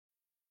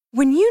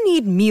When you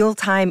need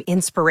mealtime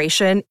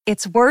inspiration,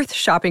 it's worth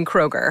shopping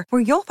Kroger,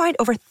 where you'll find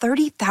over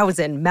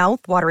 30,000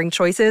 mouth-watering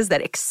choices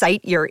that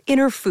excite your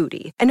inner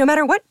foodie. And no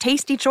matter what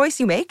tasty choice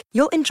you make,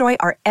 you'll enjoy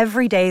our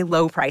everyday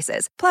low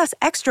prices, plus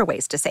extra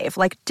ways to save,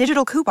 like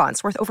digital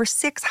coupons worth over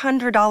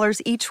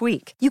 $600 each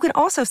week. You can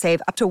also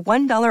save up to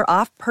 $1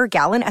 off per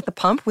gallon at the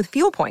pump with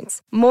fuel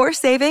points. More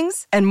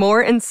savings and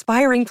more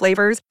inspiring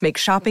flavors make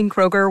shopping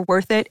Kroger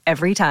worth it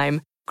every time.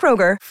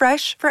 Kroger,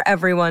 fresh for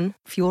everyone.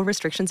 Fuel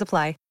restrictions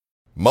apply.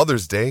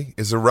 Mother's Day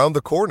is around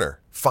the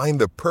corner.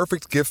 Find the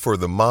perfect gift for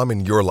the mom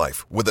in your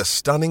life with a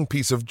stunning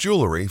piece of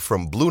jewelry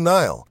from Blue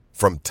Nile.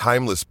 From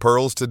timeless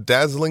pearls to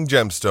dazzling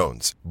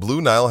gemstones,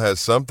 Blue Nile has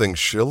something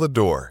she'll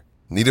adore.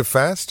 Need it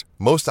fast?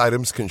 Most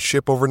items can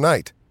ship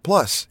overnight.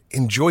 Plus,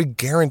 enjoy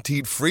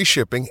guaranteed free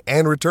shipping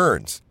and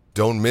returns.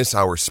 Don't miss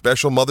our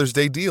special Mother's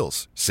Day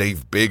deals.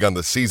 Save big on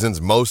the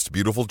season's most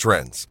beautiful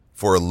trends.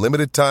 For a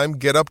limited time,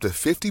 get up to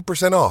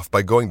 50% off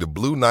by going to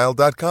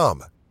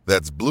BlueNile.com.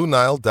 That's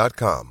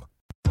BlueNile.com.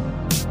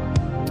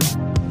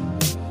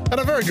 And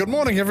a very good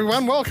morning,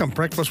 everyone. Welcome.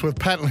 Breakfast with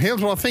Pat and Heels.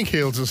 Well, I think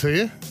Heels is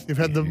here. You've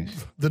had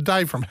the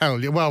day from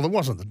hell. Well, it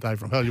wasn't the day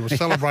from hell. You were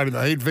celebrating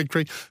the Heat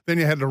victory. Then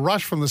you had to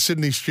rush from the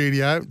Sydney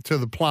studio to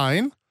the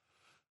plane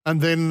and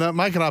then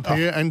make it up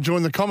here and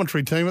join the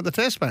commentary team at the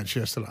Test match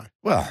yesterday.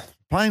 Well,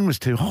 plane was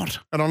too hot.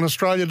 And on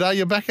Australia Day,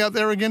 you're back out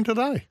there again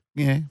today.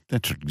 Yeah,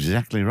 that's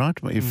exactly right.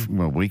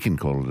 Well, we can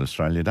call it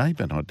Australia Day,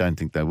 but I don't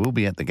think they will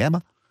be at the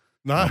Gabba.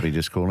 No. I'll be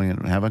just calling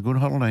it, have a good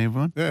holiday,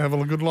 everyone. Yeah, have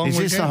a good long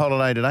weekend. Is this the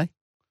holiday today?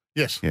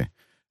 Yes. Yeah.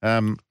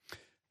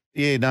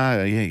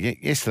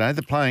 Yesterday,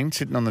 the plane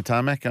sitting on the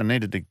tarmac, I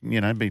needed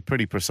to, be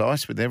pretty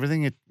precise with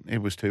everything.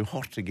 It was too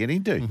hot to get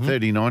into,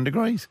 39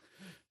 degrees.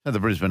 So the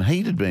Brisbane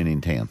Heat had been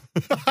in town.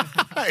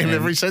 In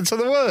every sense of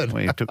the word.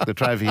 We took the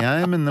trophy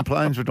home and the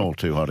planes were all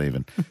too hot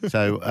even.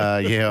 So,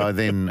 I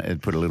then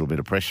put a little bit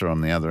of pressure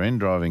on the other end,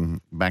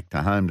 driving back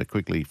to home to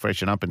quickly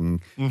freshen up and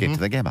get to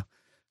the Gabba.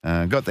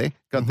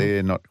 Got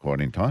there, not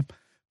quite in time.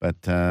 But,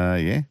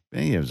 it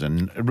was a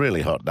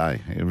really hot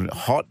day. It was a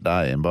hot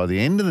day. And by the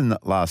end of the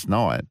last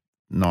night,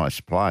 nice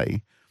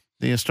play,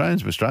 the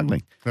Australians were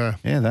struggling. Yeah,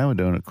 they were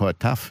doing it quite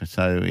tough.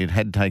 So it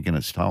had taken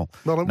its toll.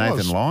 Well,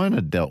 Nathan Lyon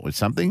had dealt with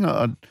something.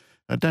 I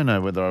don't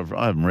know whether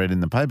I haven't read in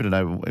the paper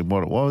today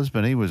what it was,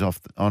 but he was on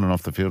and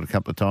off the field a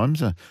couple of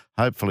times.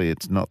 Hopefully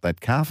it's not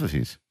that calf of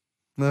his.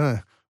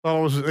 No.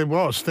 Well, it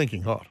was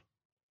stinking hot.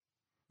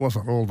 It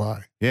wasn't all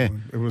day. Yeah.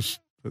 It was...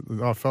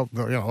 I felt,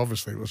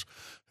 obviously it was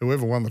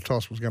whoever won the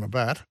toss was going to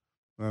bat.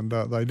 And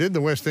they did,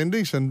 the West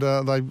Indies, and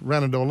they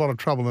ran into a lot of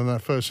trouble in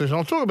that first session.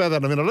 I'll talk about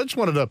that in a minute. I just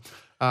wanted to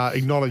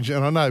acknowledge,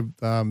 and I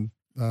know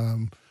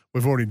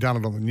we've already done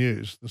it on the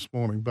news this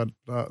morning, but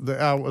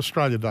our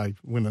Australia Day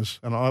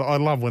winners, and I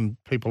love when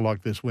people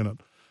like this win it.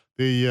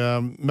 The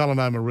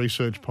melanoma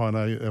research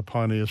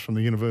pioneers from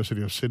the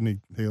University of Sydney,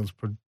 Heels,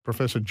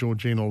 Professor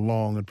Georgina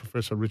Long and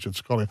Professor Richard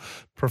Scolyer.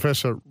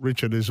 Professor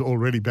Richard is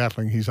already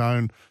battling his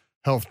own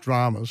health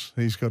dramas.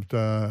 He's got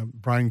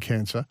brain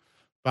cancer,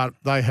 but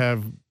they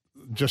have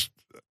just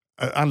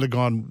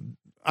undergone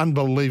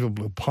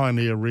unbelievable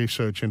pioneer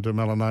research into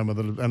melanoma,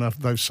 and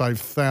they've saved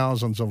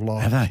thousands of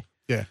lives. Have they?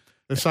 Yeah.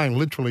 They're saying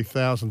literally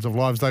thousands of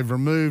lives. They've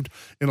removed,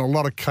 in a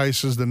lot of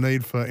cases, the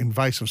need for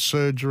invasive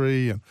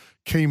surgery and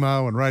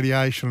chemo and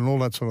radiation and all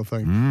that sort of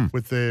thing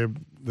with their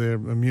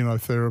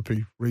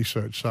immunotherapy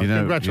research. So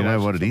congratulations. Do you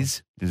know what it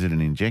is? Is it an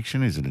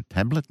injection? Is it a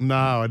tablet?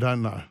 No, I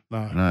don't know.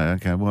 No.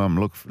 Okay. Well, I'm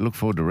look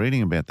forward to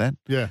reading about that.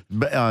 Yeah.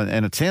 But,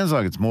 and it sounds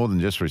like it's more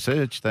than just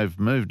research. They've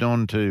moved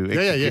on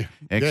to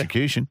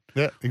execution.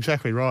 Yeah,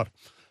 exactly right.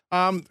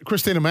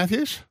 Christina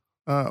Matthews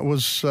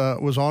was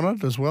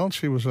honoured as well.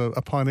 She was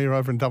a pioneer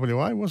over in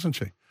WA, wasn't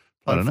she?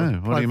 I don't know.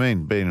 What do you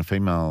mean, being a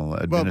female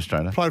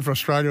administrator? Well, played for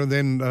Australia and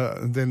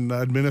then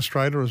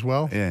administrator as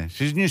well. Yeah,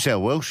 she's a New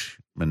South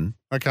Welshman.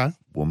 Okay.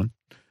 Woman.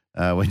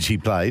 When she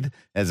played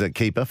as a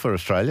keeper for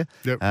Australia.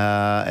 Yep.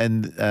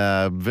 And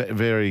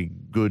very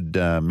good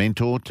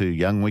mentor to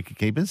young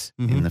wicketkeepers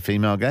in the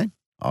female game,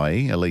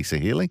 i.e. Elisa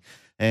Healy.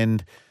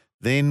 And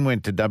then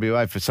went to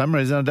WA for some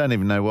reason. I don't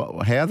even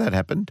know how that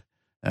happened.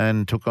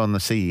 And took on the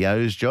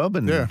CEO's job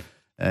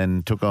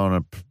and took on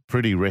a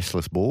pretty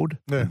restless board.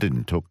 Yeah.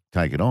 Didn't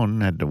take it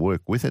on, had to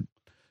work with it.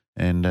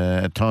 And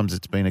at times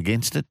it's been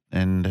against it.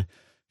 And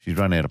she's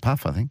run out of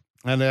puff, I think.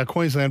 And our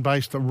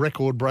Queensland-based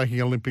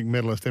record-breaking Olympic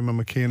medalist, Emma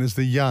McKeon, is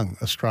the young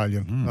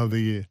Australian of the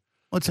year.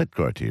 What's that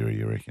criteria,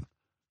 you reckon?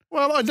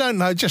 Well, I don't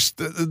know. Just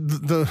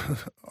the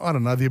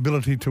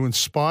ability to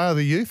inspire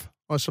the youth,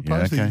 I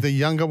suppose, the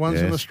younger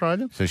ones in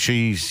Australia. So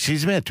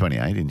she's about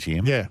 28, isn't she,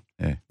 Emma?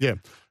 Yeah.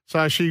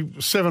 So she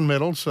 7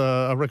 medals,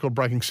 a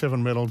record-breaking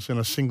 7 medals in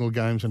a single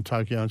games in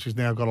Tokyo, and she's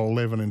now got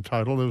 11 in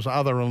total. There was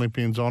other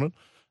Olympians on it.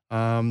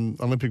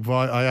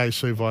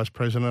 AAC Vice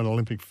President,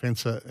 Olympic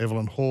fencer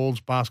Evelyn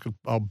Halls,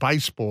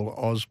 baseball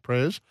Oz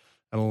Prez,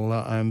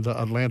 and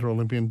Atlanta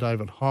Olympian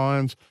David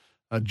Hines,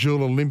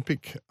 dual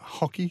Olympic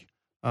hockey,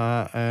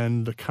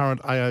 and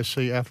current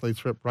AOC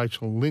athletes rep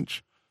Rachel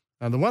Lynch.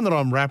 And the one that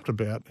I'm rapt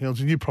about,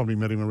 you probably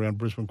met him around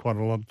Brisbane quite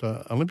a lot,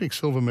 Olympic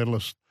silver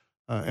medalist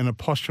in a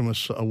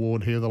posthumous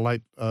award here, the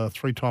late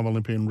three-time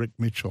Olympian Rick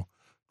Mitchell.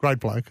 Great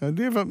bloke. Do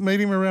you ever meet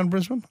him around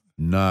Brisbane?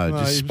 No,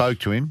 just spoke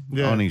to him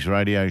on his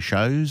radio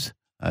shows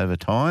over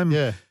time.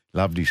 Yeah.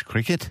 Loved his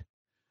cricket.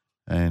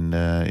 And,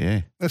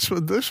 This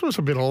was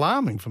a bit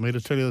alarming for me, to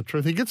tell you the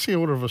truth. He gets the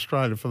Order of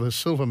Australia for the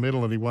silver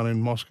medal that he won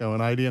in Moscow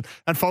in 80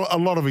 and for a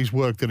lot of his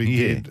work that he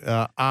did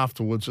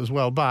afterwards as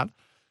well. But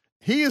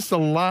he is the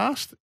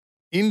last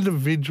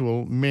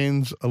individual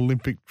men's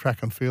Olympic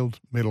track and field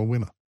medal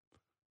winner.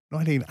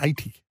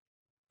 1980.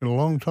 In a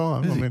long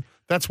time. I mean,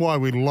 that's why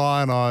we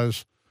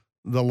lionise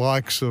the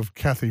likes of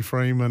Kathy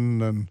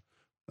Freeman and,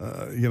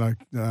 Debbie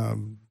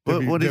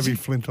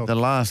Flintoff. The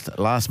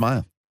last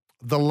male.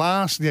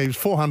 He was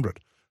 400.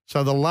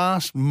 So the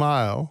last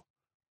male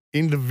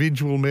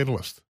individual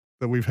medalist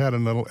that we've had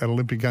at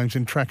Olympic Games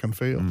in track and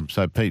field.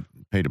 So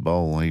Peter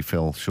Bowl, he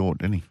fell short,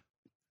 didn't he?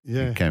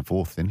 Yeah. He came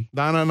fourth, didn't he?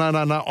 No,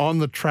 on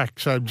the track.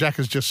 So Jack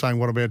is just saying,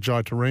 what about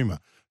Jai Tarima?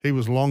 He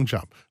was long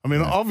jump. I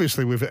mean,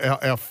 obviously,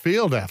 our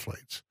field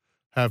athletes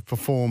have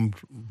performed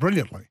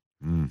brilliantly,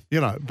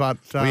 but...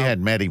 we had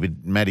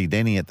Matty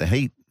Denny at the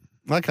Heat.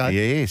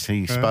 Okay. Yes,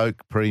 he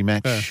spoke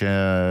pre-match,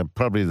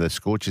 probably the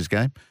Scorchers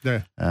game.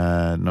 Yeah.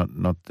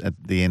 Not at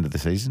the end of the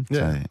season.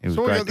 Yeah. So it was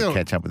great to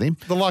catch up with him.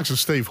 The likes of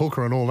Steve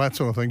Hooker and all that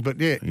sort of thing.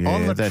 But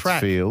on the that's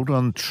track. field,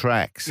 on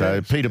track.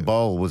 So Peter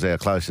Bowl was our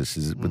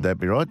closest. Would that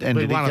be right? And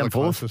did he come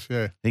fourth? Closest,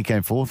 He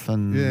came fourth.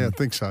 And I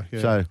think so. Yeah.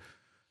 So,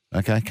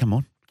 okay, come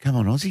on,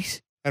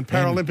 Aussies. And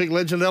Paralympic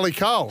legend Ellie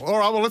Cole. All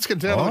right, well, let's get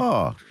down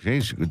to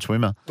she's a good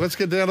swimmer. Let's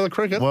get down to the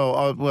cricket. Well,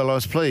 I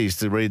was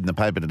pleased to read in the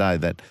paper today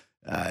that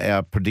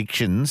our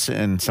predictions,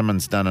 and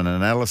someone's done an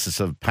analysis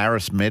of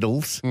Paris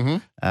medals.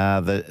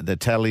 The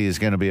tally is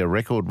going to be a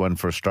record one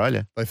for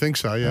Australia. They think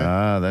so,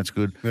 yeah. That's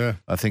good. Yeah.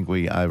 I think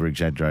we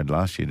over-exaggerated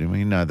last year, didn't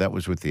we? No, that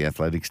was with the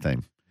athletics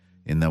team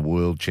in the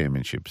World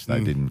Championships.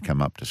 They didn't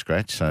come up to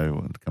scratch,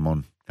 so come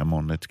on,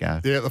 let's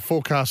go. Yeah, the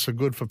forecasts are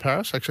good for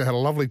Paris. Actually, I had a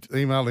lovely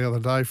email the other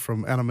day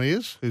from Anna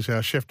Mears, who's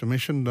our chef de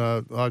mission.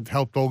 I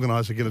helped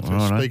organise her, get her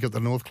to speak at the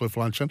Northcliffe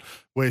luncheon,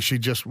 where she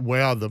just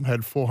wowed them,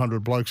 had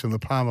 400 blokes in the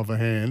palm of her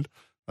hand.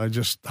 They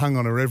just hung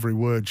on her every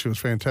word. She was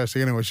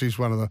fantastic. Anyway, she's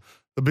one of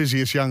the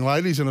busiest young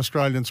ladies in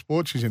Australian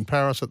sport. She's in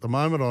Paris at the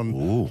moment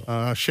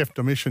on chef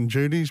de mission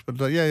duties.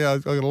 But, I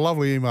got a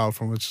lovely email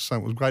from her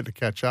saying it was great to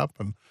catch up,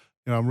 and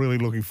I'm really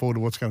looking forward to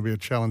what's going to be a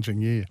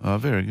challenging year. Oh,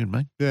 very good,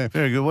 mate. Yeah.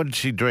 Very good. What did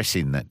she dress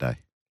in that day?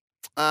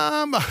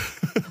 I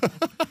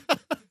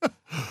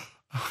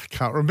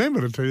can't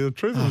remember, to tell you the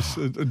truth. It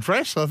was a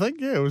dress, I think.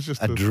 Yeah, it was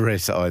just a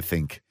dress, I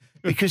think.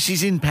 Because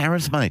she's in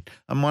Paris, mate.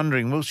 I'm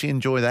wondering, will she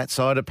enjoy that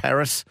side of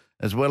Paris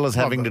as well as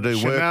having to do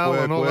Chanel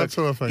work and all that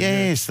sort of thing?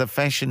 Yes, the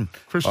fashion.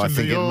 Christian I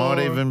think Dior. it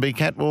might even be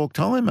catwalk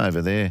time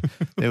over there.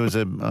 There was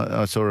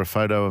I saw a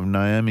photo of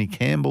Naomi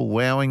Campbell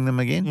wowing them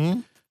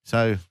again.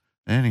 So,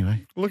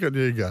 anyway. Look at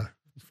you go.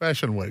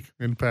 Fashion Week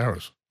in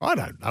Paris. I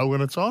don't know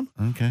when it's on.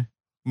 Okay.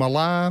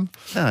 Milan.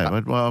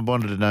 No, I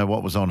wanted to know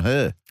what was on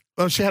her.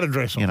 Well, she had a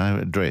dress on.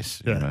 A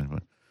dress. Yeah.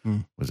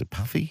 Was it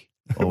puffy?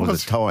 Or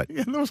was it tight?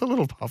 Yeah, there was a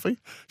little puffy.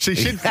 What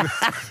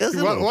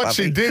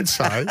she did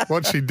say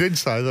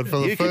that for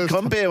the you first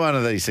could compare one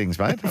of these things,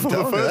 mate. I'm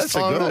telling you, that's a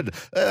good.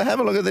 Have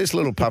a look at this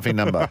little puffy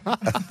number.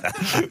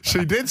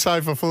 She did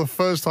say for the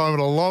first time in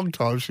a long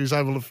time she's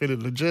able to fit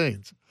into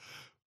jeans.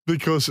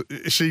 Because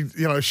she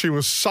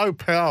was so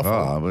powerful.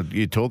 Oh, but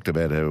you talked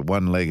about her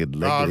one-legged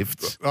leg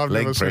lifts,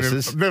 leg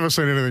presses. I've never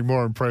seen anything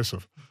more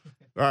impressive.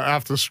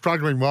 After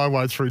struggling my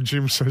way through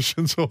gym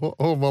sessions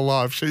all my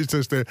life, she's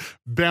just there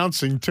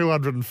bouncing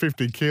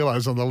 250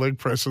 kilos on the leg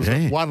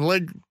presses, one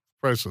leg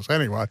presses.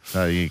 Anyway,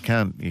 so you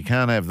can't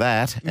have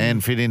that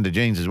and fit into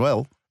jeans as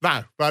well.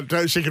 No,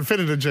 but she can fit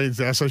into jeans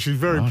now, so she's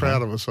very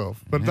proud of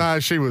herself. But no,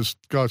 she's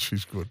good.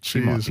 She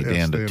might be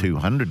down to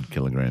 200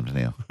 kilograms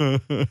now.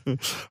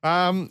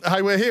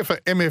 Hey, we're here for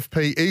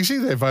MFP Easy.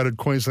 They're voted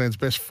Queensland's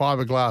best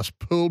fiberglass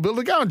pool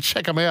builder. Go and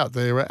check them out.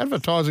 They're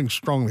advertising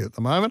strongly at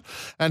the moment.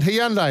 And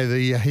Hyundai,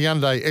 the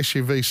Hyundai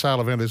SUV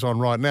sale event is on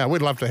right now.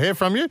 We'd love to hear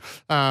from you.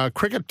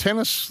 Cricket,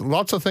 tennis,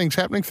 lots of things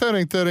happening.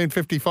 13 It's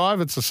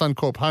the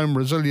Suncorp Home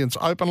Resilience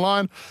Open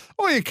Line.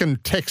 Or you can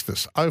text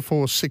us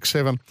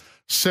 0467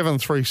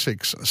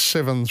 736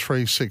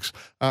 736.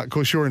 Of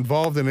course, you're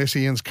involved in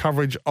SEN's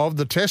coverage of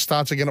the test.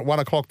 Starts again at 1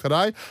 o'clock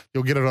today.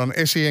 You'll get it on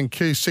SENQ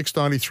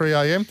 6:93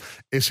 a.m,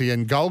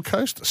 SEN Gold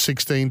Coast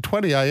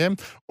 16:20 a.m,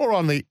 or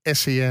on the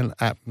SEN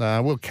app.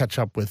 We'll catch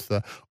up with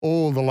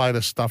all the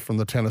latest stuff from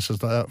the tennis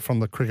from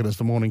the cricket as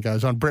the morning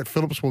goes on. Brett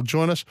Phillips will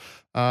join us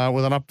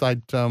with an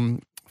update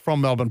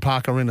from Melbourne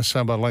Park. Arena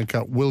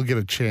Sabalenka will get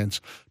a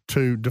chance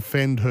to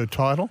defend her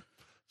title.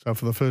 So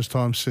for the first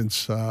time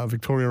since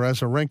Victoria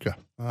Azarenka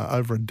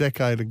over a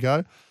decade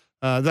ago.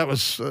 That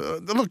was,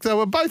 look, they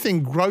were both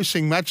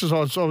engrossing matches. I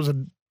was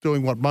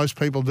doing what most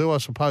people do, I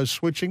suppose,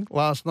 switching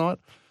last night.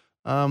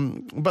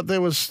 But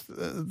there was,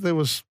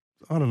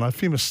 I don't know, a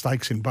few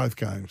mistakes in both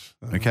games.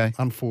 Okay.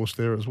 Unforced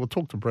errors. We'll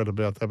talk to Brett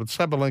about that. But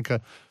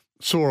Sabalenka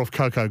saw off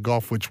Coco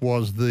Gauff, which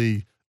was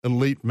the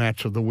elite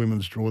match of the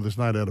women's draw. There's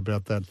no doubt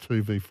about that.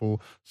 2v4,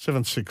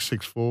 7-6,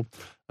 6-4.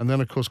 And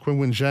then, of course,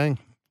 Qinwen Zhang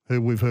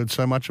who we've heard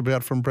so much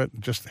about from Brett,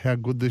 just how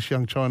good this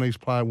young Chinese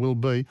player will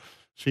be.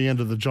 She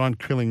ended the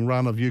giant-killing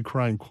run of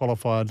Ukraine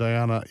qualifier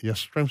Diana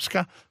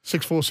Yastremska,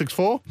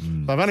 6-4,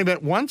 6-4. They've only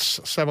met once,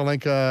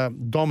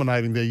 Sabalenka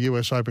dominating their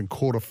US Open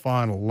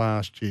quarter-final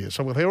last year.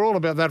 So we'll hear all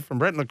about that from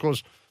Brett. And, of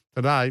course,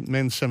 today,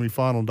 men's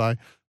semi-final day,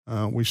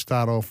 we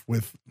start off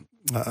with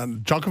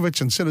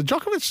Djokovic and Sinner.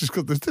 Djokovic has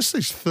got this is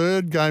his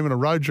third game in a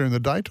row during the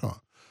daytime.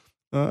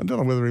 I don't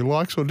know whether he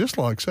likes or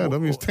dislikes that. I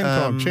mean, he's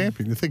 10-time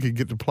champion. You think he'd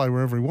get to play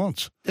wherever he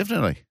wants.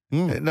 Definitely.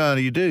 No,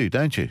 you do,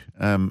 don't you?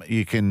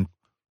 You can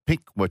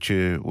pick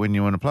when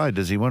you want to play.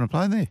 Does he want to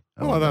play there?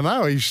 Well, I don't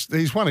know.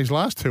 He's won his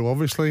last two,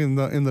 obviously, in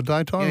the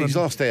daytime. Yeah, he's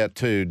lost out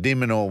to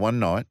Dimonor one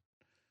night,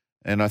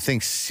 and I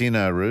think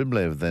Sino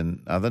Rublev the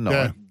other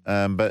night.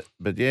 Yeah.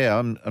 But yeah,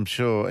 I'm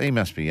sure he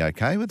must be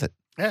okay with it.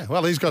 Yeah,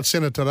 well, he's got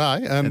Sinner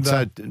today. And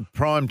so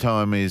prime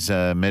time is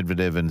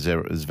Medvedev and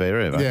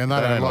Zverev. Yeah, and they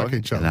don't like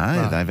each other.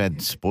 No, they've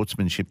had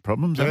sportsmanship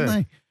problems, haven't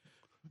they?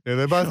 Yeah,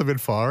 they're both a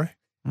bit fiery.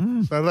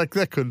 So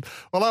that could.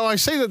 Although I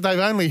see that they've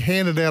only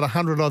handed out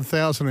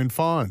 100,000 in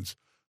fines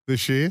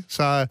this year,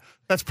 so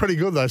that's pretty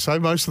good. They say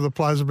most of the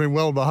players have been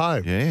well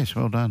behaved. Yes,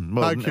 well done.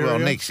 Well,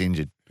 Nick's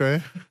injured,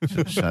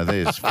 so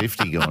there's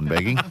 50 gone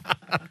begging.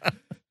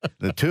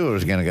 The tour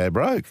is going to go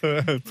broke.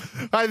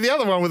 Hey, the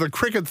other one with a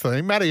cricket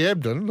theme, Matty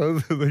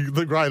Ebden,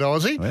 the great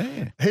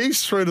Aussie,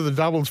 he's through to the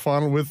doubles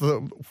final with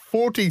the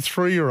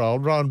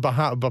 43-year-old Rohan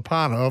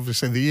Bopanna,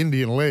 obviously the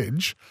Indian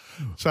ledge.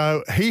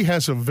 So he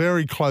has a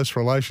very close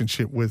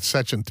relationship with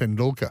Sachin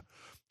Tendulkar.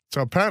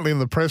 So apparently in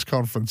the press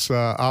conference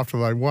after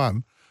they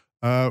won,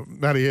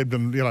 Matty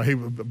Ebden,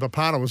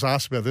 Bopanna was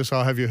asked about this.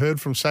 Have you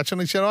heard from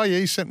Sachin? He said,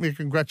 he sent me a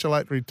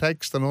congratulatory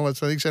text and all that.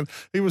 So he said,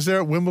 he was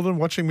there at Wimbledon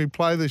watching me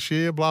play this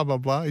year, blah, blah,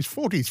 blah. He's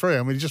 43.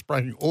 I mean, he's just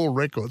breaking all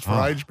records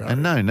for age barrier.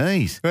 And no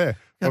knees. Yeah.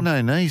 Got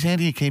no knees. How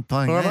do you keep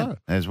playing that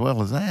as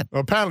well as that?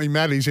 Well, apparently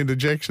Matty's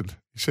interjection.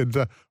 He said,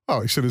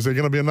 is there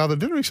going to be another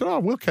dinner? He said,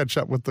 we'll catch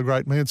up with the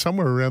great man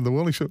somewhere around the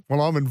world. He said, well,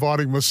 I'm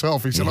inviting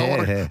myself. He said,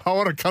 I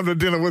want to come to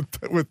dinner with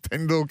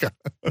Tendulkar.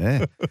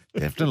 Yeah,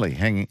 definitely.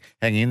 Hang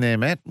in there,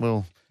 Matt.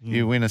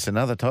 You win us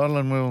another title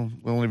and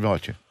we'll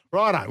invite you.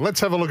 Righto, let's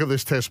have a look at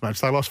this test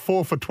match. They lost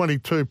 4 for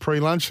 22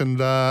 pre-lunch and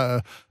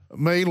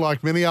me,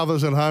 like many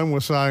others at home, were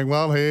saying,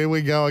 well, here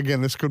we go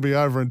again. This could be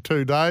over in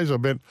 2 days. I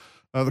bet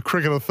the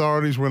cricket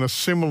authorities were in a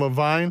similar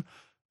vein.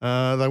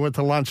 They went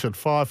to lunch at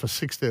 5 for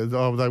 60.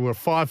 They were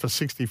 5 for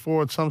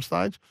 64 at some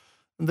stage.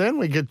 And then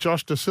we get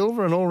Josh Da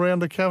Silva and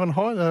all-rounder Kevin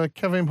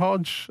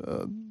Hodge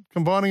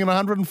combining an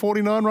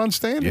 149-run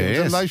stand.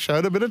 Yes. And they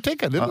showed a bit of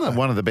ticket, didn't they?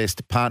 One of the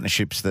best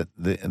partnerships that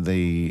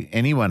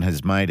anyone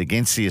has made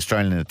against the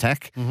Australian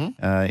attack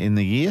in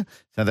the year.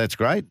 So that's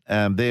great.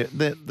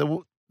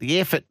 The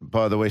effort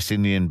by the West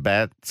Indian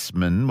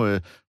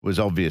batsmen was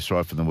obvious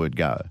right from the word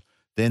go.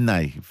 Then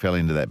they fell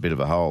into that bit of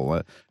a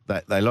hole.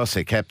 They lost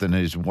their captain,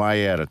 who's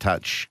way out of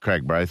touch,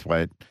 Craig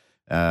Braithwaite.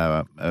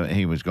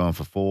 He was gone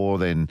for 4.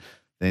 Then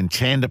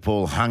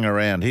Chanderpaul hung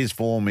around. His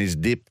form has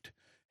dipped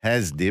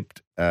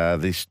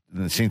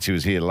since he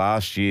was here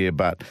last year,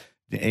 but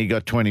he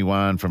got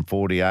 21 from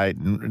 48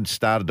 and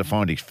started to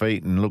find his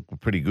feet and looked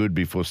pretty good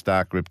before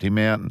Stark ripped him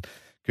out. And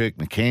Kirk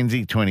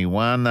McKenzie,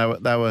 21.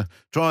 They were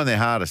trying their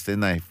hardest. Then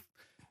they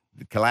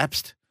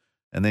collapsed.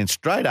 And then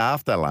straight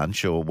after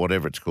lunch, or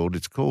whatever it's called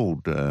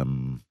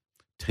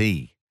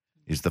tea,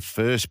 is the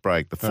first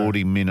break, the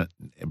 40-minute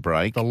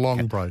break. The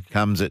long break.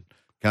 Comes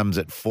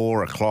at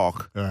 4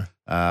 o'clock.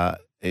 Yeah.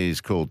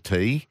 Is called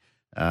tea.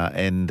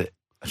 And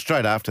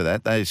straight after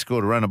that, they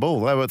scored a run of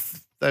ball.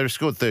 They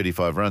scored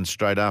 35 runs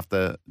straight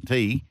after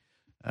tea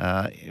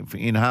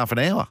in half an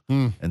hour.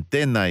 And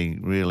then they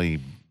really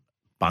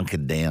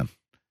bunkered down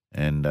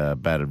and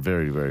batted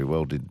very, very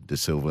well, did Da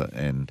Silva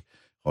and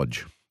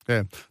Hodge.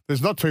 Yeah,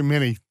 there's not too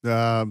many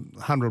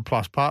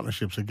 100-plus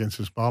partnerships against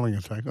this bowling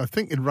attack. I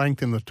think it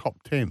ranked in the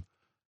top 10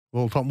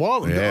 all time.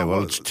 Well,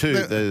 it's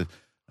 2.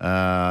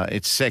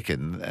 It's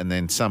second, and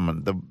then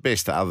the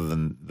best other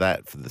than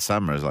that for the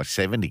summer is like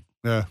 70.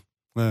 Yeah.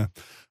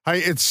 Hey,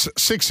 it's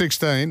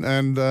 6:16,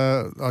 and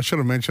I should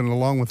have mentioned,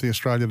 along with the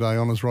Australia Day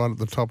honours right at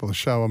the top of the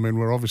show, I mean,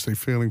 we're obviously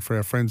feeling for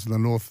our friends in the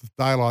north.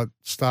 Daylight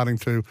starting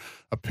to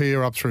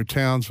appear up through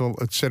Townsville,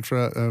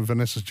 etc.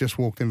 Vanessa's just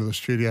walked into the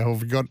studio.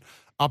 Have we got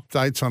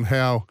updates on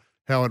how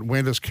it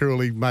went as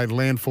Kirrily made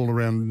landfall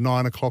around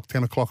 9 o'clock,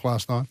 10 o'clock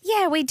last night?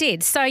 Yeah, we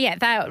did. So,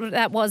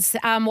 that was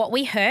what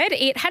we heard.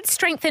 It had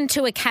strengthened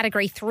to a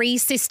Category 3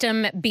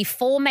 system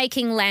before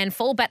making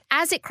landfall, but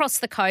as it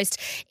crossed the coast,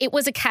 it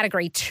was a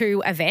Category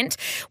 2 event,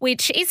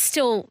 which is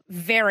still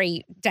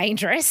very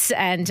dangerous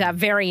and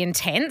very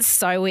intense.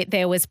 So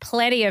there was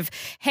plenty of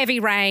heavy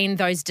rain.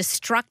 Those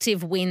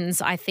destructive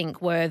winds, I think,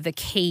 were the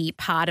key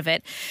part of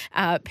it.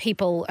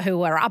 People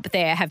who are up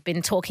there have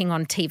been talking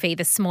on TV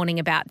this morning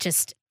about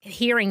just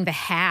hearing the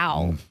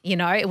howl.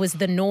 It was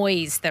the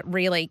noise that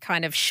really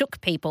kind of shook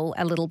people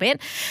a little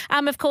bit.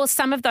 Of course,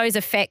 some of those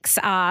effects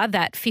are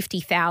that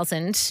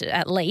 50,000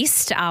 at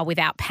least are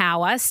without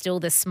power still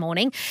this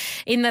morning.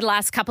 In the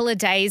last couple of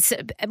days,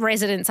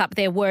 residents up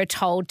there were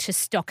told to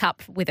stock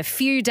up with a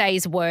few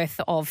days' worth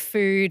of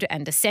food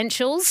and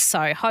essentials.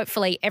 So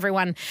hopefully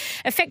everyone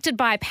affected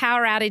by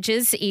power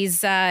outages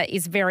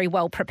is very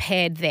well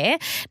prepared there.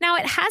 Now,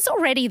 it has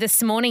already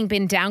this morning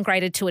been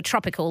downgraded to a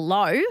tropical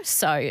low,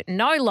 so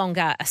no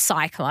longer a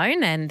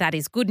cyclone, and that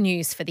is good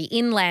news for the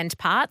inland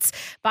parts.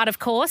 But of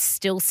course,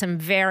 still some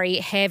very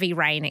heavy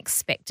rain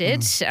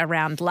expected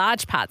around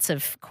large parts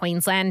of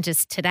Queensland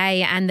just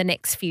today and the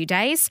next few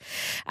days.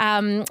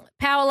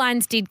 Power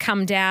lines did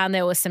come down.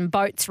 There were some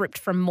boats ripped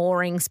from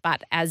moorings,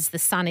 but as the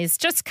sun is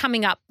just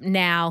coming up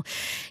now,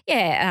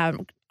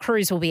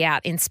 crews will be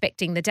out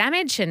inspecting the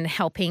damage and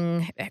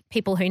helping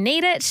people who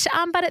need it.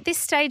 But at this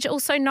stage,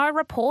 also no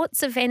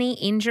reports of any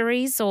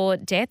injuries or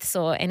deaths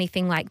or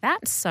anything like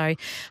that. So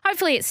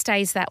hopefully it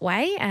stays that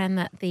way and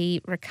that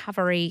the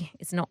recovery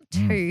is not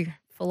too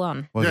full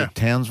on. Was it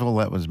Townsville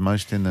that was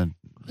most in the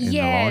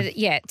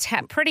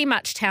pretty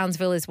much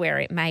Townsville is where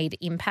it made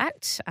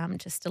impact,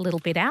 just a little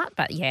bit out.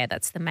 But,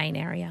 that's the main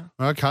area.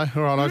 Okay,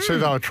 all right. I see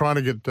they were trying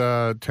to get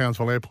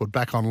Townsville Airport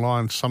back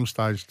online some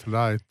stage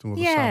today or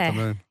this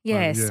afternoon.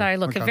 So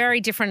look, a very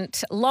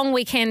different long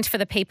weekend for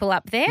the people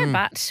up there,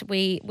 but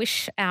we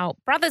wish our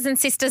brothers and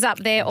sisters up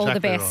there all the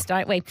best,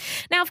 don't we?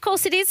 Now, of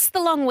course, it is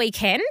the long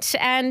weekend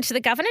and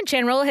the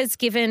Governor-General has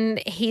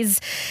given his,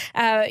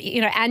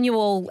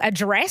 annual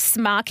address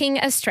marking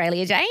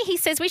Australia Day. He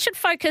says we should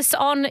focus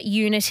on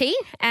unity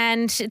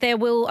and there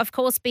will, of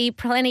course, be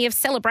plenty of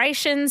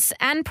celebrations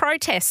and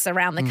protests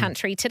around the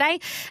country today.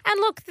 And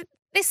look,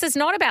 this is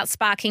not about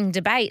sparking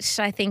debate.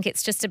 I think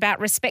it's just about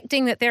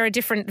respecting that there are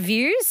different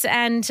views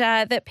and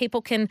that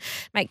people can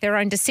make their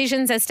own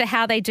decisions as to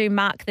how they do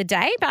mark the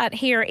day. But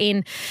here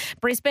in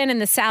Brisbane in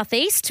the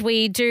southeast,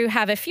 we do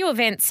have a few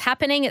events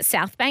happening at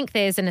Southbank.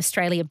 There's an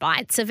Australia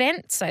Bites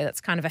event, so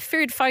that's kind of a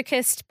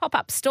food-focused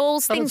pop-up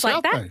stalls, things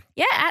like that.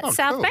 Yeah, at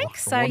Southbank. Cool.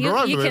 So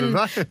you can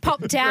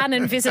pop down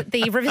and visit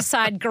the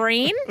Riverside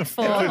Green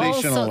for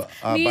all sorts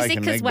of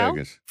music as well.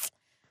 Burgers.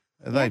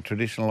 Are they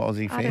traditional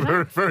Aussie fare?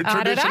 Very, very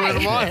traditional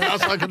in my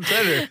house, I can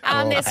tell you.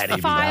 There's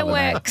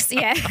fireworks.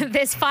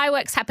 There's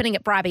fireworks happening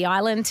at Bribie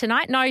Island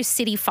tonight. No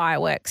city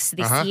fireworks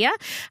this year,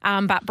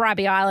 but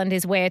Bribie Island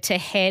is where to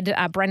head.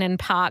 Brennan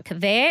Park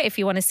there if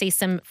you want to see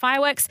some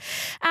fireworks.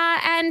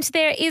 And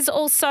there is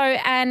also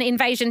an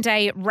Invasion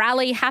Day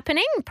rally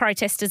happening.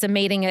 Protesters are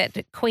meeting at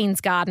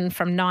Queen's Garden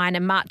from 9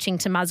 and marching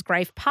to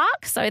Musgrave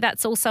Park. So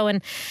that's also a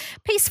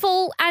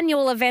peaceful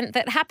annual event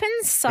that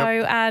happens.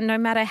 So no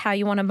matter how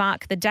you want to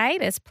mark the day,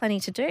 there's plenty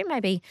to do.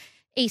 Maybe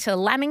eat a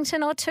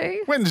lamington or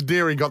two. When's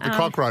Deary got the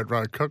cockroach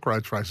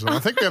races? I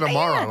think they're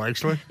tomorrow,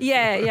 actually.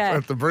 Yeah.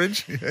 At the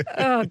bridge.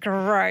 Oh,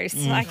 gross.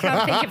 I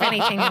can't think of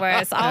anything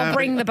worse. I'll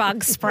bring the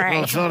bug spray.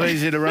 Well, it's not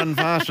easy to run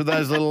fast with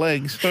those little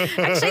legs.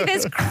 Actually,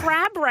 there's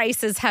crab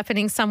races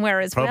happening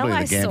somewhere as well,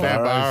 I saw.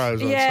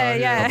 Barrows,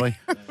 yeah. Probably.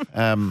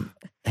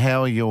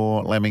 How are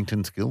your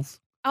lamington skills?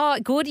 Oh,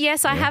 good.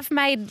 Yes, I have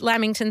made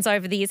lamingtons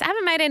over the years. I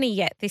haven't made any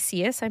yet this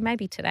year, so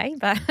maybe today.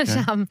 But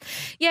I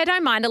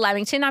don't mind a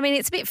lamington. I mean,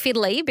 it's a bit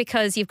fiddly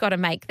because you've got to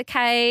make the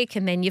cake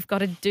and then you've got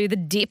to do the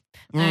dip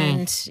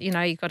and,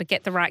 you've got to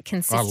get the right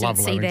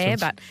consistency there.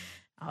 But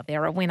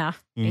they're a winner.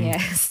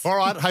 Yes. All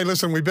right. Hey,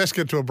 listen, we best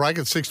get to a break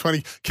at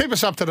 6:20. Keep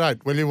us up to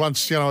date, will you,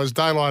 once, as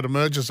daylight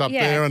emerges up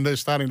there and they're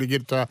starting to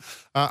get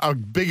a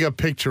bigger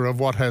picture of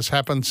what has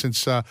happened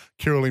since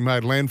Kirrily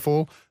made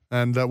landfall.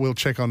 And we'll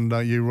check on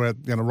you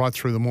right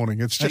through the morning.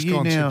 It's just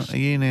gone. Are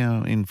you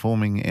now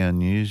informing our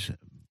news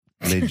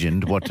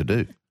legend what to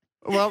do?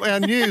 Well, our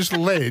news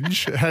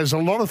ledge has a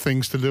lot of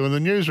things to do in the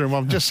newsroom.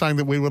 I'm just saying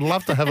that we would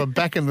love to have her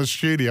back in the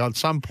studio at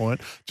some point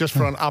just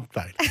for an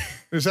update.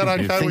 Is that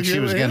okay with you? I think she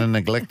was going to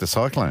neglect the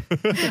cyclone.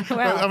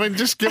 Well, I mean,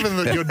 just given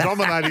that you're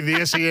dominating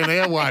the SEN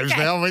airwaves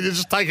now, I mean, you're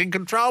just taking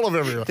control of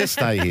everything. Just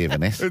stay here,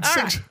 Vanessa. It's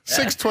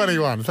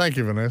 6:21. Thank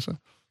you, Vanessa.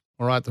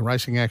 All right, the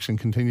racing action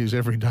continues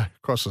every day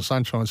across the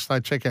Sunshine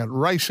State. Check out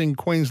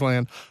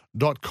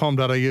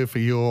racingqueensland.com.au for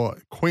your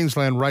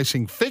Queensland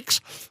racing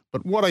fix.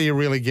 But what are you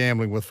really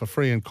gambling with? For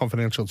free and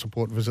confidential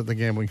support, visit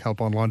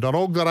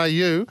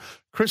thegamblinghelponline.org.au.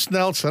 Chris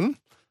Nelson,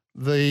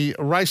 the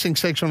racing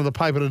section of the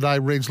paper today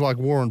reads like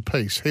War and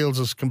Peace. Heels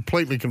is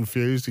completely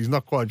confused. He's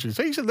not quite sure.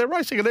 He said they're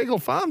racing at Eagle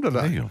Farm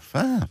today. Eagle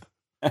Farm.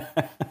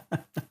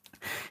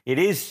 It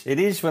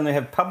is when they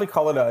have public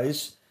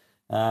holidays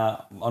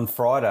on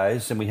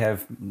Fridays and we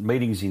have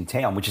meetings in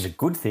town, which is a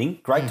good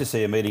thing. Great to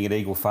see a meeting at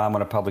Eagle Farm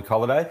on a public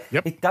holiday.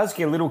 Yep. It does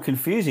get a little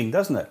confusing,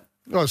 doesn't it?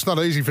 Well, it's not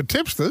easy for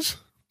tipsters.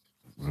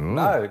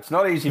 No, it's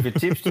not easy for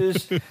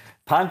tipsters,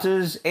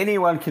 punters,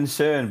 anyone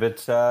concerned.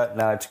 But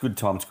no, it's a good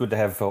time. It's good to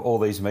have all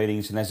these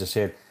meetings. And as I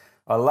said,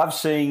 I love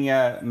seeing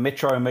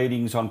metro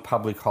meetings on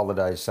public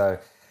holidays. So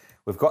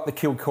we've got the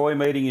Kilcoy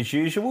meeting as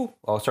usual.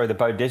 The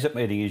Beaudesert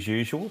meeting as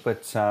usual.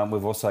 But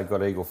we've also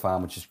got Eagle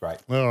Farm, which is great.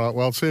 All right.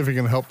 Well, see if you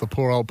can help the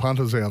poor old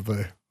punters out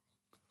there.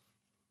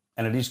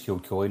 And it is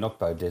Kilcoy, not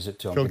Bow Desert,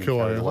 too. I'm getting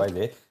Kilcoy, carried away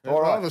there. Yeah,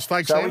 all right, the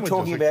steak so sandwiches we're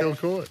talking at about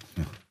Kilcoy.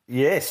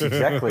 Yes,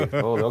 exactly.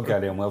 Oh, they'll go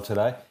down well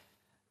today.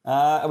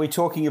 Are we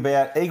talking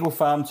about Eagle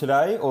Farm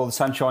today or the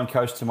Sunshine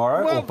Coast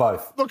tomorrow or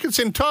both? Look, it's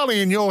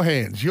entirely in your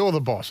hands. You're the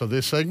boss of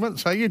this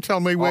segment, so you tell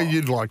me where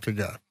you'd like to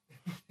go.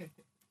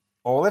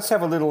 Or let's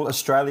have a little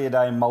Australia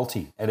Day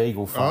multi at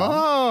Eagle Farm.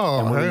 Oh,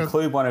 and we'll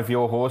include one of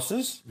your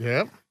horses.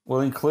 Yep. We'll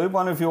include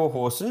one of your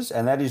horses,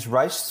 and that is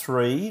race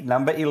 3,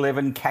 number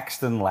 11,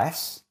 Caxton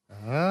Lass.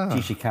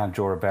 Gee, she can't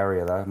draw a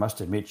barrier, though. I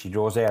must admit, she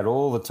draws out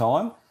all the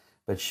time.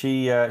 But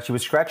she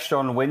was scratched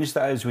on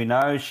Wednesday, as we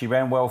know. She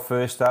ran well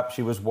first up.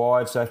 She was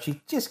wide. So if she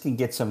just can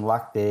get some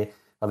luck there,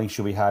 I think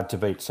she'll be hard to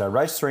beat. So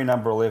race 3,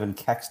 number 11,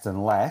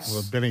 Caxton Lass.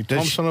 With Benny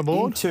Thompson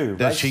aboard.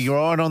 Does she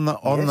ride on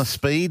the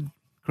speed,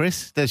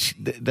 Chris?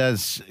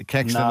 Does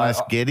Caxton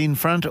Lass get in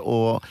front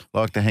or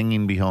like to hang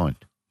in behind?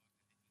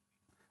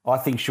 I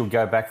think she'll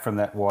go back from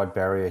that wide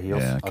barrier,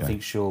 Heels. Yeah, okay. I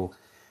think she'll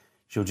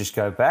just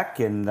go back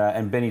and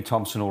Benny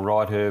Thompson will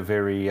ride her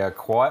very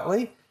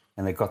quietly.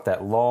 And they've got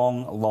that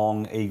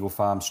long Eagle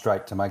Farm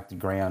straight to make the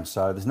ground.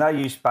 So there's no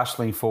use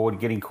bustling forward,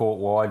 getting caught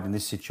wide in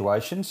this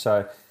situation.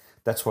 So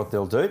that's what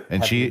they'll do.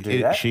 And she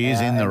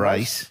is in the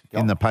race.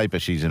 In the paper,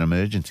 she's an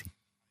emergency.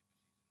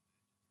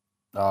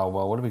 Oh,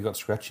 well, what have we got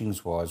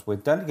scratchings-wise? We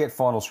don't get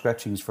final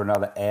scratchings for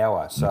another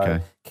hour. So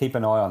keep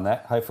an eye on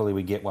that. Hopefully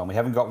we get one. We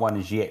haven't got one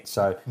as yet.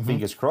 So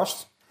fingers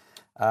crossed.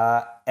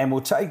 And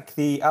we'll take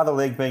the other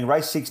leg being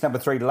race 6, number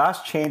 3,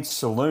 Last Chance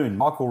Saloon.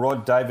 Michael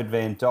Rodd, David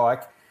Van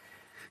Dyke.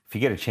 If you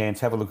get a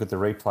chance, have a look at the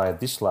replay of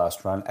this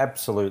last run.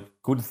 Absolute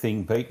good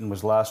thing beaten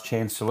was Last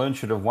Chance Saloon.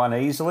 Should have won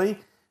easily.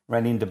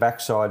 Ran into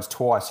backsides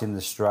twice in the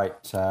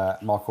straight.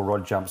 Michael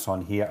Rodd jumps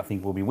on here. I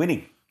think we'll be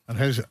winning. And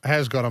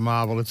has got a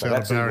marvel. It's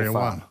out of barrier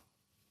 1.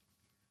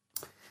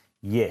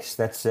 Yes,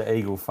 that's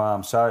Eagle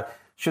Farm. So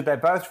should they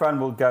both run,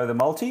 we'll go the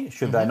multi.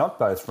 Should they not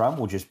both run,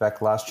 we'll just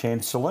back Last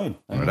Chance Saloon.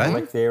 And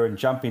collect there and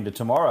jump into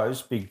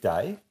tomorrow's big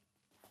day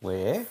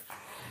where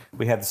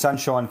we have the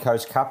Sunshine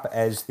Coast Cup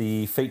as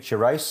the feature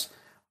race.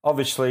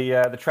 Obviously,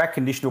 the track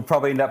condition will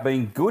probably end up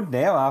being good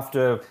now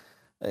after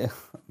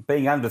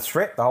being under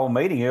threat the whole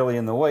meeting early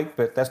in the week,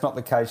 but that's not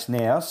the case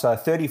now. So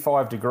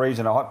 35 degrees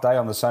and a hot day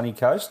on the sunny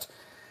coast.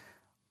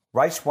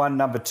 Race 1,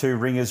 number 2,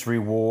 Ringer's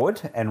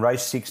Reward, and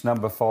race 6,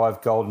 number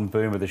 5, Golden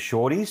Boom are the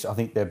shorties. I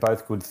think they're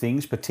both good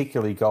things,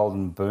 particularly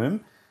Golden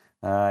Boom.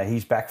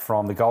 He's back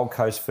from the Gold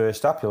Coast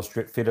first up. He'll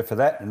strip fitter for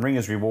that. And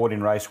Ringer's Reward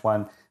in race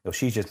 1, well,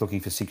 she's just looking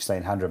for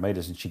 1,600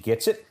 metres and she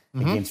gets it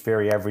against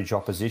very average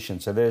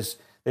opposition. So there's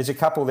a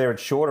couple there at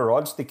shorter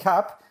odds. The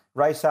Cup,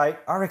 race 8,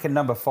 I reckon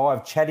number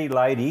 5, Chatty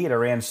Lady at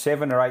around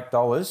 $7 or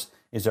 $8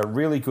 is a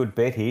really good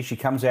bet here. She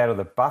comes out of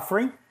the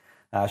buffering.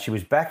 She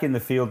was back in the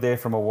field there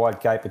from a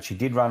wide gate, but she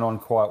did run on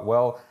quite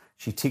well.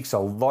 She ticks a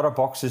lot of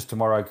boxes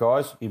tomorrow,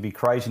 guys. You'd be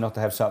crazy not to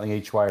have something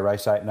each way.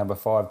 Race 8, number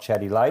 5,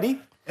 Chatty Lady.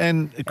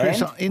 And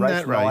Chris, in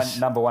that race, 9,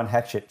 number 1,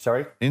 Hatchet.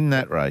 Sorry, in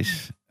that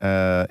race,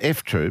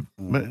 F Troop,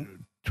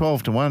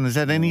 12-1. Is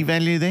that any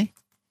value there?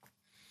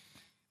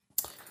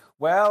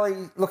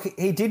 Well,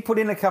 he did put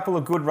in a couple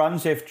of good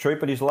runs, F Troop,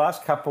 but his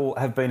last couple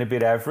have been a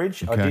bit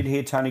average. Okay. I did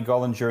hear Tony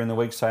Gollan during the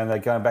week saying they're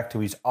going back to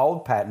his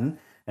old pattern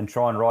and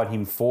try and ride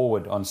him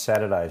forward on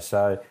Saturday.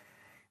 So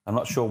I'm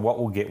not sure what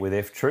we'll get with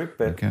F Troop,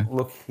 but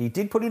look, he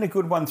did put in a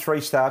good one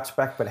 3 starts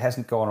back, but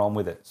hasn't gone on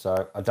with it.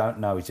 So I don't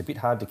know. He's a bit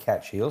hard to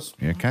catch, Heels.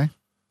 Okay.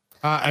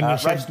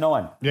 And race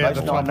 9. Yeah,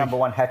 race 9, number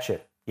 1,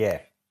 Hatchet. Yeah.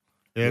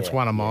 Yeah, it's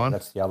one of mine.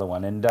 That's the other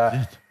one.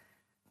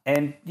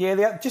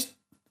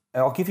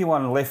 I'll give you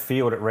one left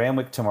field at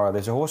Randwick tomorrow.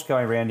 There's a horse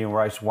going around in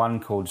race 1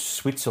 called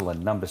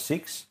Switzerland, number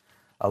 6.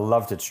 I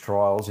loved its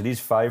trials. It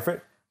is favourite,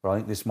 but I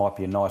think this might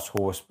be a nice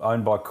horse.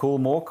 Owned by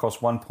Coolmore, cost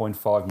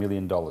 $1.5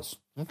 million.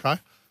 Okay.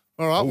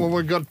 All right. Well,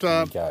 we've got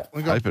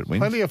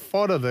plenty of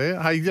fodder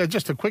there. Hey,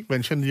 just a quick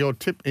mention, your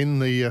tip in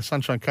the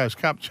Sunshine Coast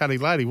Cup, Chatty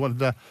Lady,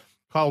 wanted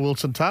Kyle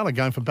Wilson-Taylor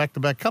going for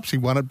back-to-back cups. He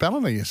won at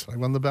Ballina yesterday,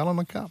 won the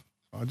Ballina Cup.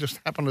 I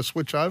just happened to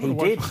switch over. He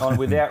did, on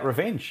Without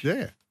Revenge.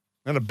 Yeah.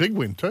 And a big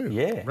win too.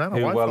 Yeah. Ran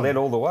away led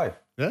all the way.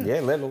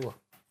 Yeah. Led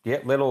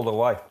all the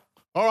way.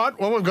 All right.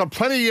 Well, we've got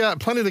plenty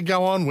to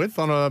go on with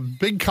on a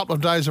big couple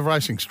of days of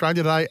racing.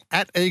 Australia Day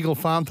at Eagle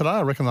Farm today.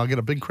 I reckon they'll get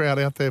a big crowd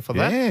out there for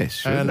that. Yes,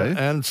 sure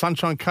and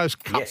Sunshine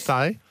Coast Cup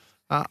Day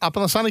up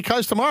on the sunny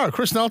coast tomorrow.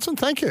 Chris Nelson,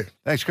 thank you.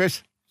 Thanks,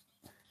 Chris.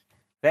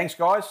 Thanks,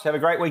 guys. Have a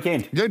great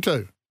weekend. You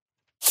too.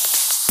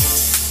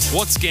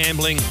 What's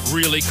gambling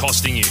really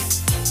costing you?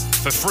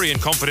 For free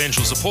and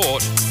confidential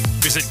support,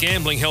 visit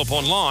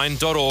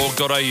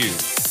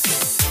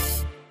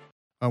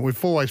gamblinghelponline.org.au.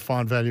 We've always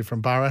find value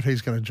from Barat.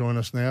 He's going to join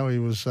us now. He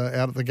was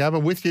out at the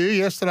Gabba with you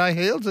yesterday,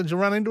 Heels. Did you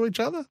run into each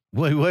other?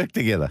 We worked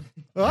together.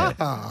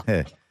 Ah.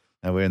 Yeah.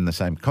 And we're in the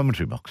same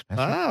commentary box.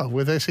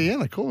 With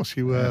SEN, of course.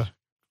 You were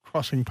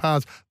crossing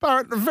paths.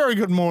 Barat, a very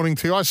good morning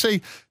to you. I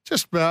see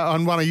just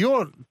on one of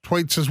your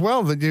tweets as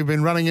well that you've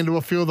been running into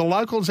a few of the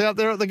locals out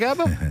there at the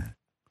Gabba.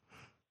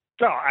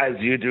 Oh, as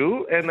you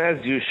do, and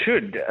as you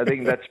should. I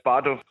think that's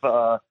part of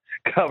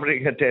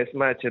covering a test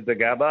match at the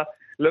Gabba.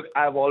 Look,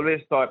 I've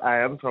always thought I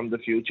am from the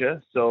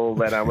future. So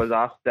when I was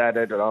asked that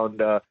at around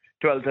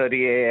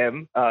 12:30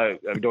 a.m.,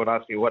 don't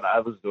ask me what I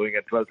was doing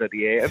at 12:30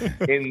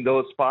 a.m. in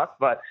those parts.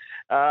 But,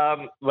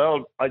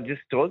 well, I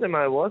just told them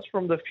I was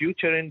from the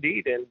future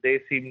indeed. And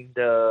they seemed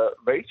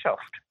very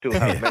chuffed to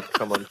have met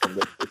someone from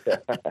the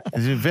future. It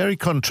was a very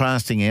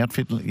contrasting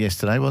outfit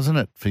yesterday, wasn't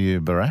it, for you,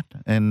 Bharat?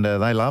 And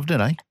they loved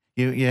it, eh?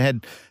 You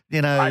had,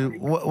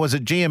 was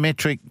it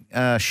geometric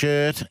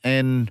shirt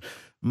and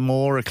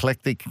more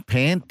eclectic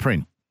pant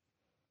print?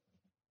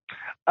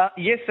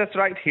 Yes, that's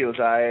right, Heels.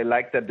 I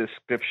like that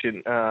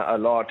description a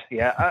lot.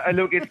 Yeah,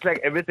 look, it's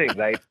like everything,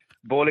 right?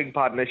 Bowling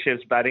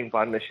partnerships, batting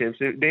partnerships.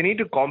 They need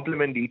to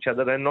complement each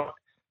other and not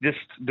just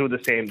do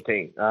the same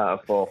thing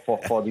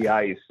for the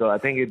eyes. So I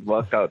think it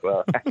worked out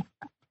well.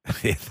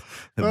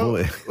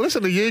 Well,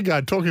 listen to you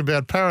go talking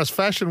about Paris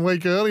Fashion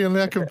Week earlier and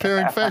now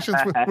comparing fashions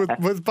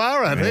with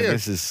Bharat here.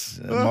 This is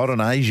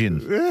modern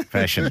Asian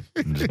fashion,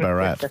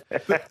 Bharat.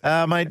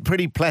 Mate,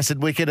 pretty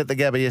placid wicket at the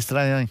Gabba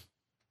yesterday, eh?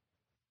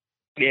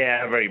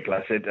 Yeah, very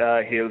placid,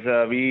 Heels.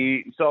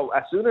 So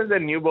as soon as the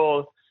new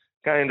ball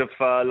kind of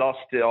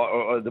lost,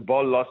 or the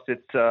ball lost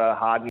its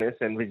hardness,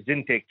 and which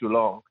didn't take too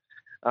long,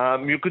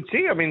 you could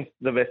see,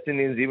 the West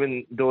Indians,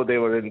 even though they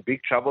were in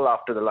big trouble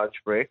after the lunch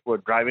break, were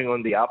driving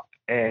on the up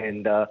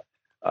and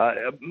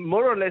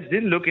more or less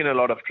didn't look in a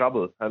lot of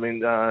trouble.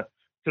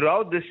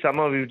 Throughout this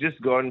summer, we've just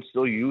gone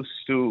so used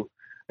to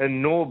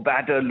no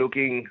batter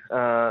looking,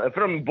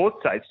 from both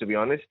sides, to be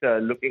honest,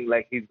 looking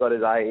like he's got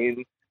his eye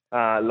in.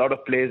 A lot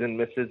of plays and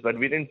misses, but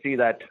we didn't see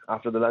that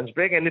after the lunch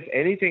break. And if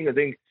anything, I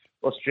think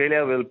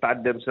Australia will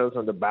pat themselves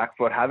on the back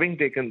for having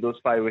taken those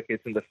 5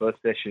 wickets in the first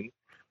session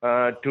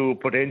to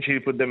potentially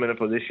put them in a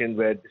position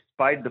where,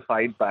 despite the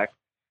fight back,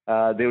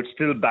 they would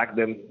still back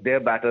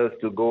their batters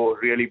to go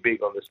really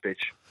big on this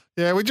pitch.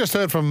 Yeah, we just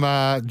heard from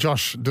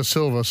Josh Da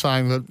Silva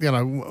saying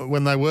that,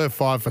 when they were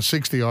 5 for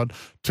 60 odd,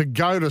 to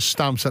go to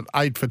stumps at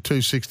 8 for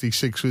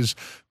 266 was,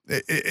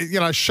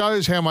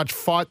 shows how much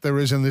fight there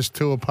is in this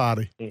tour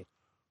party.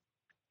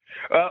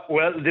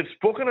 Well, they've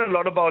spoken a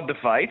lot about the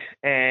fight,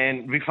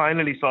 and we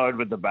finally saw it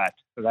with the bat,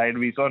 right?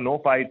 We saw no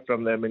fight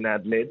from them in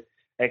Adelaide,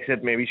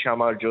 except maybe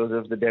Shamar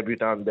Joseph, the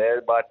debutant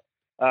there. But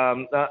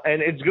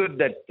and it's good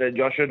that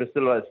Joshua Da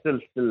Silva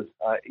is still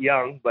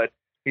young, but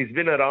he's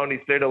been around.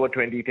 He's played over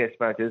 20 Test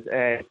matches,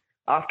 and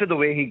after the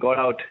way he got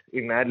out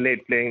in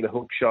Adelaide playing the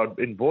hook shot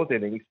in both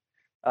innings,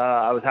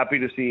 I was happy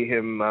to see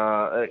him.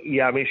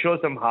 Show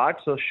some heart,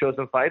 show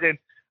some fight. And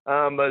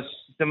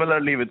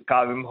similarly with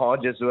Kavim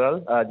Hodge as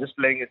well, just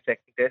playing his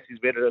second test. He's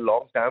waited a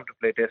long time to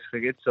play test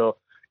cricket, so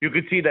you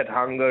could see that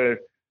hunger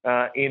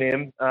in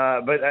him.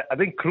 But I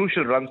think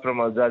crucial runs from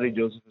Alzarri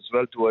Joseph as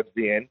well towards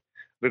the end,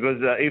 because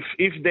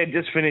if they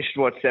just finished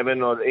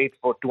 7 or 8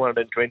 for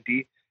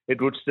 220,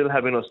 it would still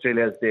have been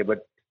Australia's day.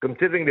 But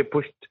considering they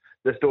pushed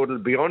this total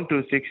beyond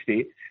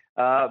 260,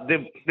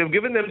 they've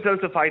given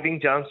themselves a fighting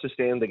chance to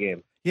stay in the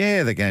game.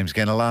 Yeah, the game's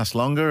going to last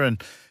longer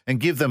and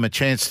give them a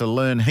chance to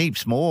learn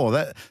heaps more.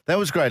 That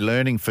was great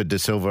learning for Da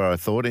Silva, I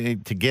thought,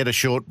 to get a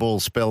short ball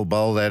spell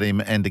bowled at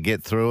him and to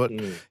get through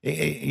it.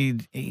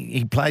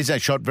 He plays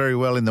that shot very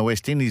well in the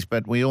West Indies,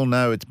 but we all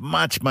know it's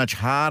much, much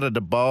harder to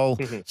bowl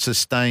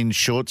sustained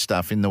short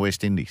stuff in the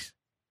West Indies.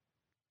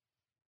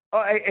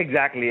 Oh,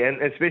 exactly,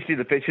 and especially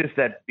the pitches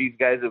that these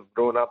guys have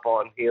grown up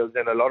on, Heels,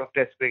 and a lot of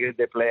Test cricket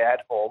they play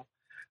at home.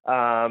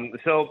 And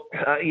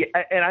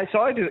I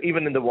saw it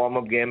even in the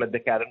warm-up game at the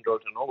Karen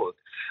Dalton Oval,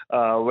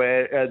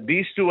 where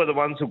these two were the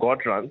ones who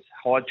got runs.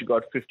 Hodge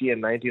got 50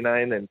 and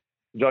 99, and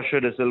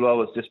Joshua Da Silva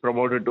was just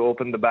promoted to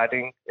open the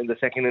batting in the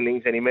second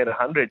innings, and he made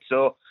 100.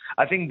 So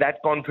I think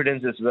that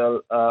confidence as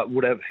well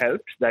would have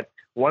helped, that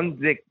once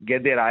they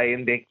get their eye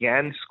in, they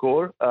can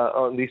score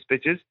on these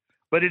pitches.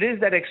 But it is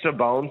that extra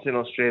bounce in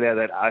Australia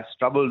that has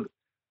troubled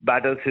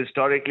batters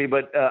historically,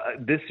 but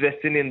this West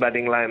Indian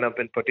batting lineup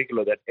in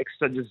particular, that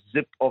extra just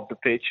zip of the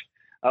pitch,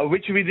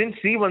 which we didn't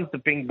see once the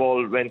pink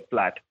ball went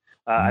flat.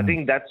 I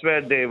think that's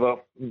where they were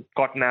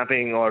caught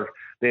napping, or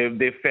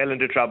they fell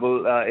into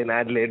trouble in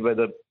Adelaide, where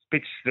the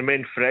pitch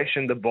remained fresh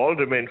and the ball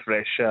remained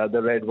fresh,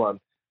 the red one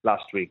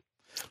last week.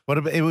 What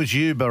about, it was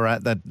you,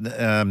 Bharat,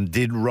 that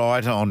did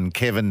write on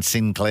Kevin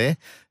Sinclair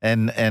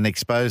and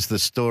exposed the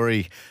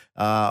story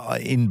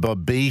in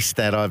Bobbeast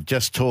that I've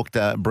just talked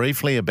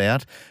briefly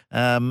about.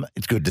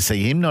 It's good to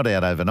see him not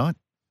out overnight.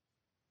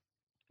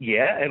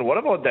 Yeah, and what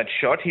about that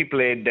shot he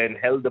played and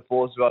held the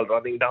post while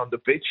running down the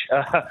pitch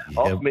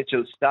off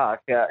Mitchell Starc?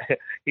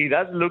 He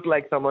does look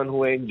like someone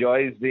who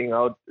enjoys being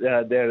out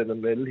there in the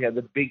middle. He had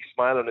a big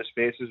smile on his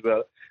face as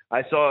well.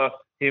 I saw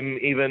him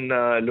even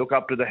look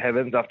up to the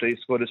heavens after he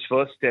scored his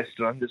first test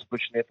run, just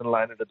push Nathan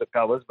Lyon into the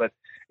covers. But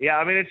yeah,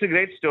 I mean, it's a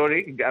great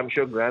story. I'm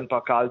sure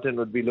Grandpa Carlton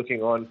would be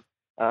looking on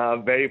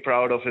very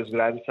proud of his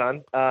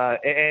grandson.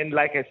 And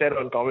like I said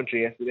on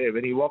commentary yesterday,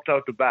 when he walked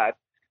out to bat,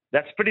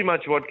 that's pretty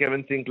much what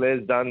Kevin Sinclair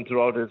has done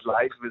throughout his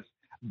life, is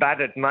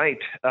bat at night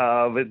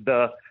with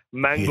the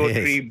mango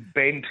tree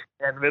bent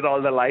and with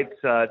all the lights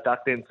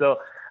tucked in. So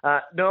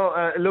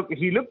Look,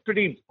 he looked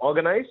pretty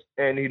organized,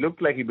 and he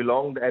looked like he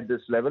belonged at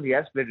this level. He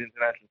has played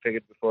international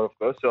cricket before, of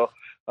course. So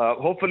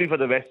hopefully for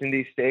the West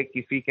Indies' sake,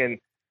 if he can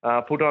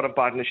put on a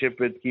partnership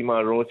with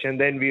Kemar Roach, and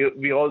then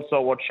we all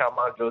saw what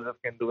Shamar Joseph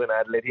can do in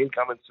Adelaide. He'll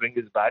come and swing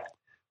his bat.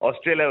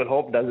 Australia, will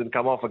hope, doesn't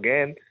come off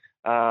again.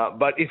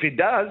 But if it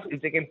does,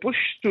 if they can push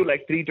to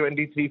like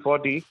 320,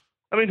 340,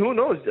 I mean, who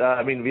knows?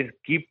 We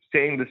keep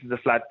saying this is a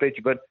flat pitch,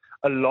 but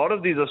a lot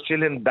of these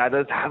Australian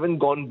batters haven't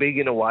gone big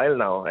in a while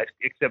now,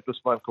 except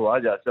Usman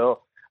Khawaja.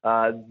 So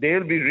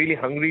they'll be really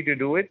hungry to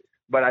do it,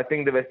 but I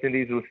think the West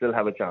Indies will still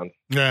have a chance.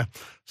 Yeah.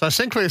 So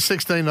Sinclair's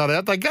 16 not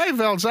out. They gave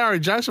Alzarri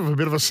Joseph a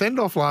bit of a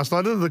send-off last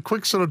night. Didn't the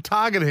quick sort of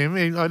target him?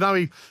 I know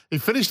he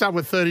finished up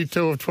with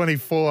 32 of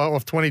 24,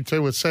 of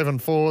 22 with 7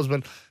 fours,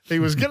 but he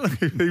was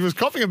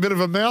coughing a bit of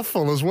a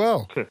mouthful as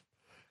well.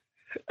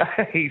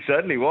 He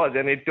certainly was,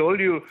 and it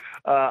told you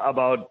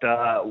about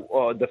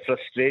the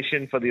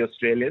frustration for the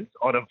Australians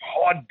on a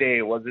hot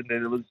day, wasn't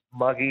it? It was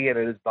muggy and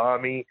it was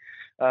balmy,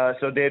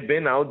 so they'd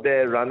been out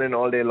there running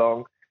all day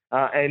long,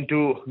 and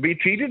to be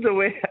treated the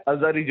way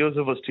Alzarri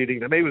Joseph was treating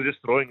them, he was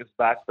just throwing his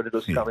back, but it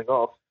was coming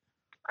off.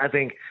 I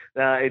think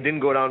it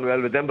didn't go down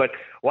well with them. But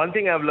one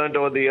thing I've learned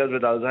over the years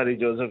with Alzarri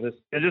Joseph is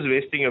you're just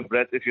wasting your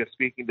breath if you're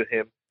speaking to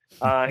him.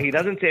 He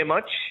doesn't say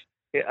much.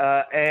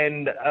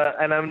 And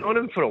I've known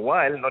him for a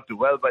while, not too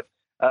well, but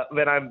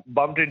when I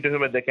bumped into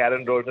him at the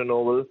Karen Dorton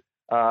Oval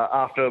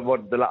after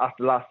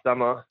last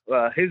summer,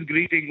 his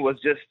greeting was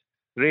just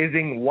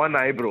raising one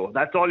eyebrow.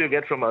 That's all you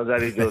get from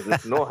Alzarri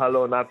Joseph. No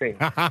hello, nothing.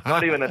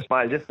 Not even a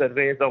smile, just a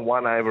raise of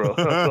one eyebrow.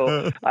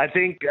 So I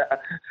think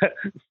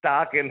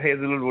Stark and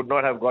Hazelwood would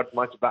not have got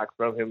much back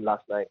from him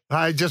last night.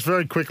 Hey, just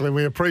very quickly,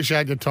 we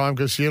appreciate your time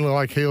because you look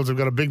like Heels have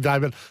got a big day,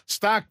 but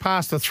Stark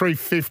passed the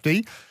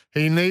 350.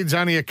 He needs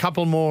only a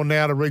couple more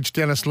now to reach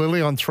Dennis Lilly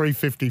on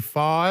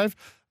 355.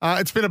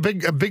 It's been a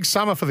big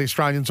summer for the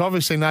Australians.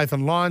 Obviously,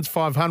 Nathan Lyons,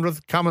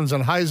 500th, Cummins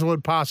and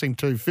Hazelwood passing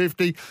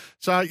 250.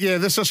 So, yeah,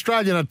 this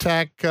Australian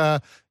attack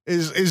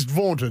is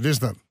vaunted,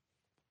 isn't it?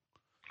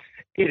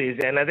 It is,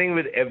 and I think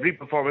with every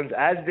performance,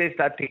 as they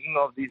start taking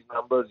off these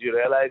numbers, you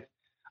realise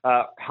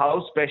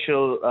how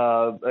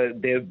special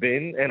they've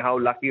been and how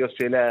lucky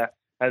Australia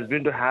has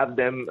been to have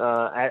them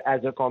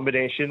as a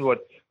combination.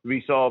 What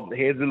we saw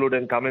Hazelwood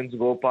and Cummins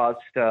go past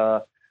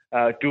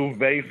two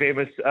very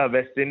famous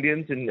West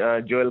Indians in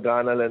Joel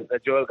Garner and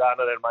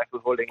Michael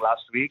Holding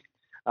last week.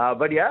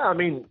 But yeah, I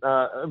mean,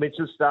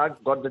 Mitchell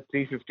Starc got the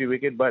 350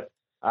 wicket, but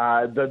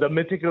the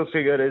mythical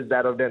figure is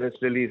that of Dennis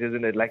Lilly,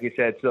 isn't it? Like you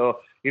said, so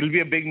it'll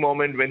be a big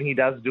moment when he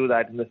does do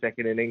that in the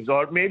second innings,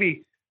 or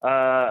maybe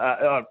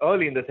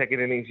early in the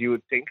second innings, you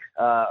would think.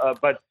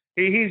 But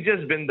he's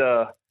just been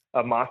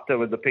a master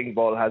with the pink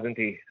ball, hasn't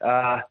he?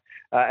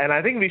 And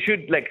I think we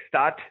should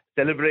start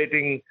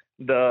celebrating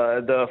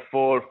the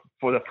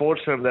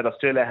foursome that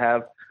Australia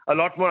have a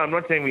lot more. I'm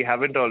not saying we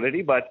haven't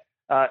already, but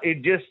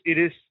it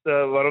is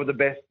one of the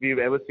best we've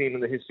ever seen in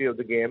the history of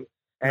the game,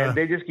 and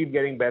they just keep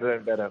getting better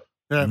and better.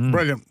 Yeah,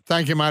 brilliant.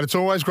 Thank you, mate. It's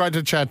always great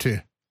to chat to you.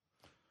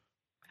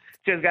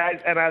 Cheers,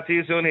 guys, and I'll see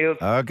you soon, Heels.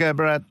 Okay,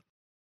 Brad.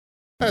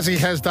 As he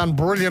has done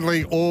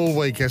brilliantly all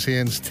week,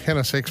 SEN's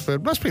tennis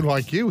expert. Must be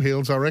like you,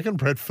 Heels, I reckon,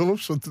 Brett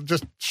Phillips, with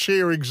just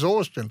sheer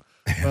exhaustion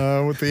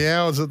with the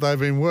hours that they've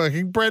been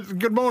working. Brett,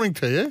 good morning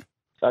to you.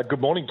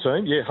 Good morning,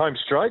 team. Yeah, home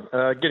straight,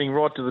 getting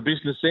right to the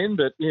business end,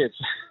 but yeah,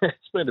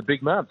 it's been a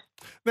big month.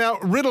 Now,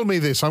 riddle me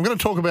this. I'm going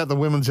to talk about the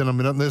women's in a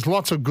minute, and there's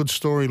lots of good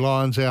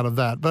storylines out of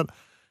that. But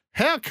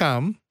how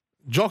come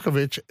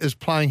Djokovic is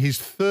playing his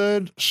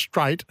third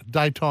straight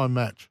daytime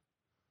match?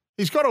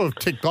 He's got to have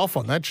ticked off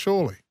on that,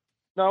 surely.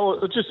 No,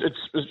 it's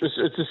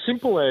as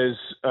simple as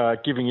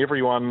giving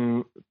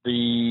everyone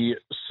the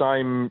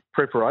same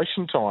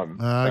preparation time.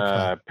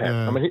 Okay. Pat.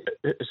 I mean,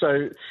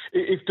 so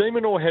if De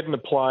Minaur hadn't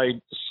have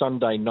played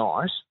Sunday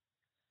night,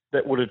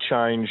 that would have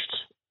changed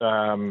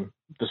the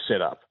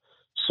setup.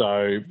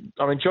 So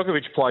I mean,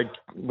 Djokovic played,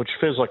 which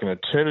feels like an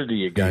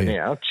eternity ago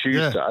now,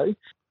 Tuesday,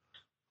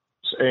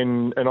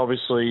 and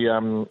obviously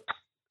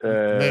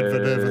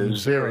Medvedev and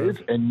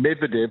Zverev. And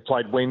Medvedev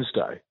played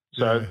Wednesday.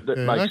 So that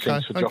makes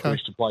sense for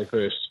Djokovic to play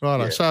first. Right.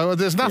 Yeah. So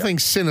there's nothing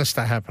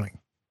sinister happening.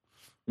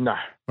 No.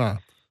 No.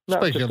 No,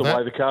 Speaking just of the that,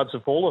 way the cards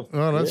have fallen.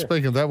 Right,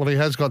 speaking of that, well, he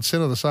has got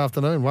Sinner this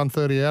afternoon,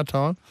 1:30 our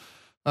time.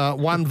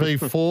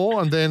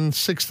 1v4, and then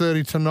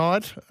 6:30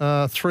 tonight,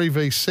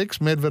 3v6,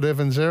 Medvedev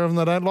and Zverev, and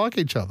they don't like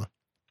each other.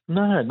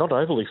 No, not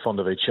overly fond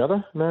of each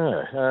other,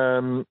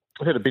 no.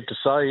 I've had a bit to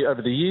say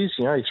over the years.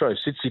 You know, you throw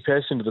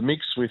Tsitsipas into the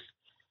mix with,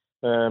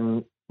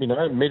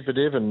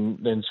 Medvedev and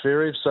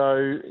Zverev.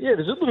 So, yeah,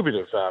 there's a little bit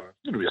of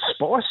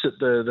spice at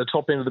the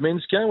top end of the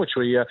men's game, which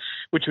we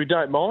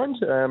don't mind.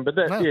 But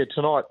that,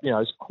 tonight,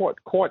 is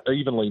quite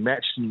evenly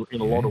matched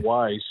in a lot of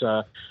ways.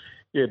 A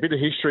bit of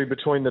history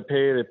between the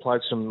pair. They've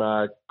played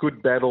some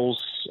good battles,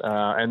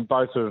 and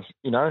both have,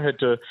 had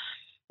to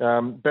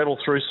battle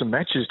through some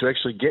matches to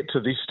actually get to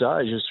this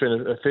stage. They've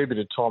spent a fair bit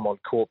of time on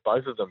court,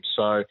 both of them.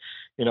 So,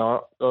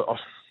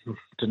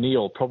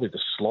 Daniil probably the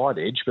slight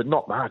edge, but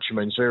not much. I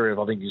mean,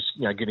 Zverev, I think, is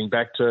getting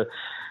back to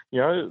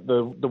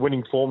the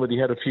winning form that he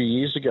had a few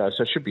years ago.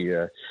 So it should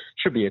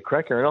be a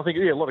cracker. And I think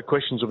a lot of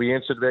questions will be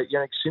answered about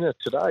Jannik Sinner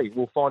today.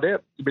 We'll find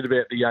out a bit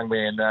about the young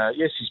man.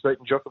 Yes, he's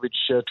beaten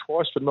Djokovic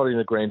twice, but not in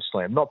a Grand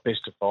Slam, not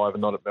best of 5,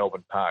 and not at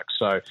Melbourne Park.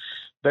 So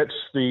that's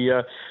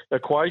the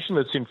equation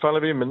that's in front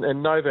of him.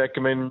 And Novak,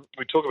 I mean,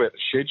 we talk about the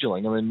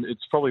scheduling. I mean,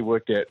 it's probably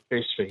worked out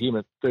best for him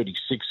at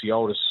 36, the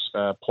oldest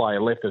player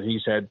left that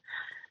he's had.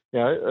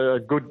 A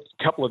good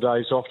couple of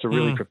days off to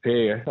really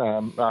prepare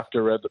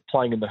after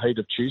playing in the heat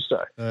of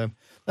Tuesday.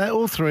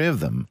 All three of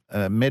them,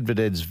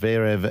 Medvedev,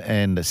 Zverev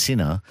and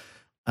Sinner,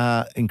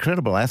 are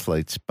incredible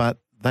athletes, but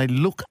they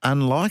look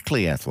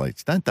unlikely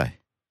athletes, don't they?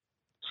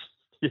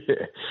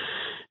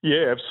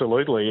 Yeah,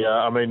 absolutely.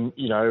 I mean,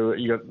 you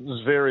got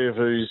Zverev,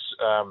 who's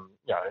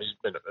he's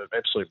been an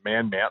absolute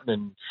man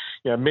mountain,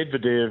 and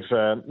Medvedev,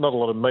 not a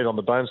lot of meat on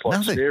the bones like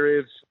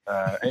Zverev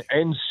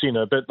and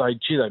Sinner, but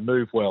they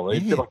move well.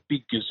 They're like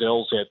big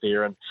gazelles out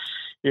there, and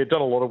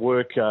done a lot of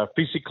work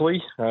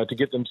physically to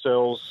get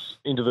themselves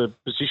into the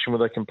position where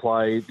they can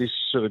play this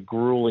sort of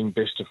grueling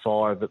best of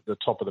 5 at the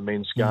top of the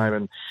men's game.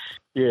 And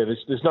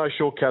there's no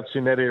shortcuts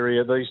in that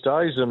area these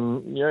days.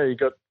 And you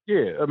got.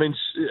 I mean,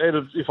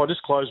 if I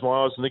just close my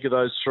eyes and think of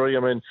those three,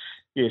 I mean,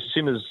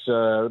 Sinner's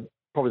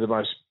probably the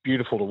most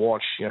beautiful to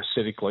watch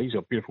aesthetically. He's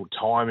got beautiful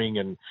timing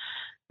and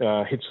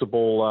hits the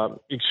ball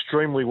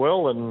extremely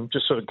well and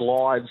just sort of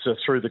glides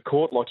through the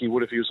court like he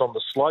would if he was on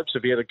the slopes,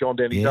 if he had gone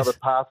down his other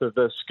path of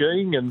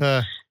skiing. And,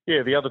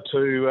 the other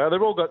two,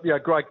 they've all got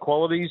great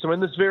qualities. I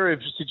mean, this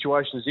Zverev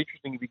situation is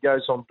interesting if he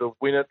goes on to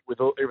win it with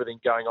everything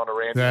going on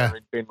around him.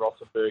 And Ben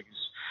Rothenberg is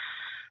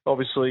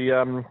obviously,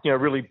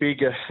 really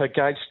big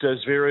against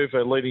Zverev, a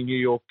leading New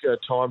York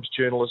Times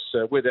journalist.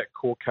 Where that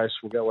court case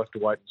will go, we'll have to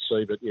wait and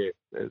see. But,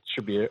 it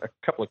should be a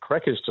couple of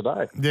crackers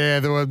today. Yeah,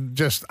 there were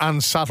just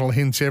unsubtle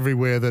hints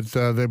everywhere that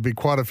there'd be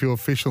quite a few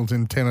officials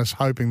in tennis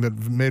hoping that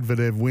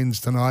Medvedev wins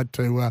tonight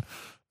to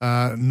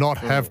not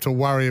have to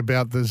worry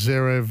about the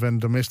Zverev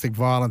and domestic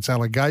violence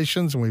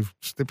allegations, and we've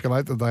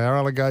stipulated that they are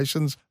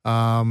allegations.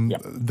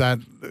 That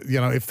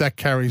if that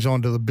carries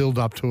on to the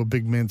build-up to a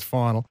big men's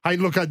final. Hey,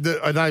 look, I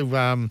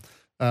know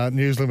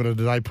News Limited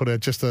today put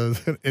out just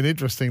an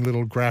interesting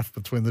little graph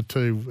between the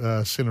two,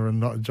 Sinner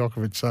and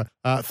Djokovic. So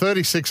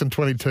 36 and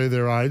 22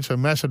 their age, so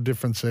massive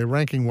difference there.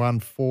 Ranking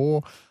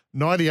 1-4,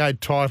 98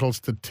 titles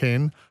to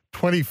 10.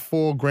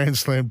 24 Grand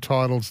Slam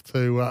titles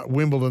to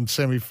Wimbledon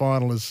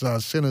semi-final is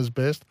Sinner's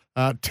best.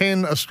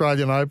 10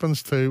 Australian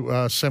Opens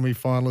to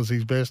semi-final is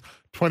his best.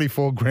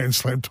 24 Grand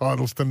Slam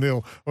titles to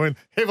nil. I mean,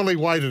 heavily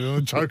weighted in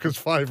the Joker's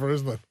favour,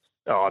 isn't it?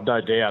 Oh, no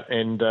doubt.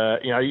 And,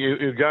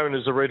 you're going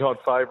as a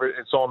red-hot favourite.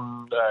 It's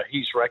on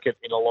his racket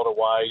in a lot of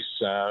ways.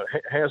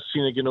 How's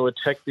Sinner going to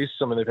attack this?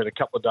 I mean, they've had a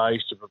couple of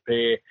days to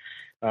prepare.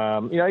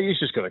 He's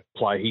just got to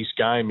play his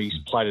game. He's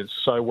played it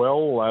so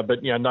well,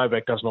 but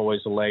Novak doesn't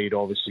always allow you to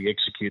obviously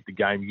execute the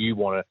game you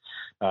want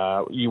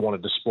to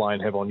display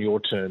and have on your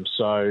terms.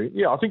 So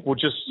I think we'll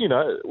just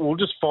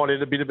find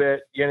out a bit about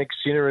Jannik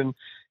Sinner in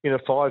a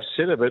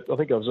 5-setter. But I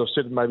think as I've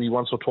said maybe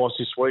once or twice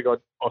this week,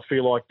 I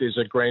feel like there's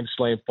a Grand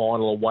Slam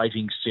final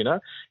awaiting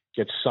Sinner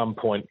at some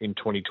point in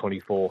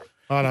 2024.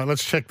 I know.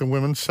 Let's check the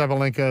women.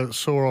 Sabalenka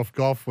saw off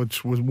Goff,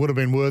 which would have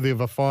been worthy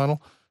of a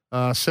final.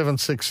 7-6,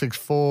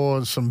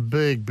 6-4, some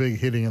big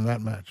hitting in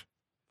that match.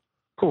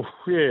 Cool.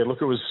 Yeah,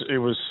 look, it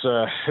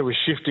was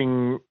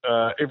shifting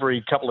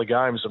every couple of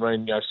games. I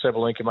mean,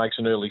 Sabalenka makes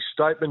an early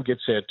statement,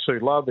 gets out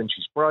 2-love, then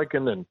she's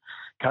broken, and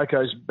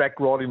Coco's back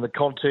right in the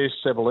contest.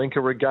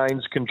 Sabalenka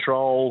regains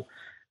control.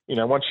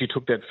 Once she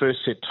took that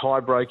first set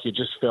tiebreak, you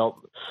just felt,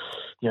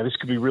 this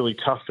could be really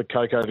tough for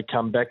Coco to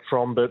come back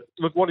from. But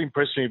look, what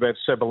impressed me about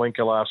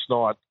Sabalenka last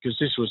night, because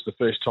this was the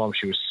first time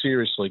she was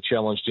seriously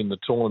challenged in the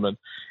tournament,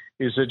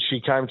 is that she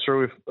came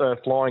through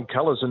with flying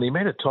colours, and the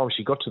amount of time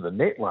she got to the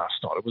net last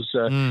night, it was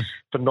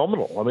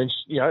phenomenal. I mean,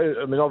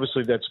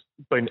 obviously that's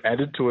been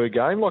added to her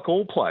game, like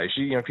all players.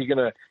 If you're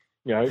going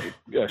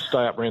to,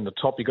 stay up around the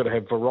top, you've got to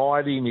have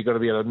variety, and you've got to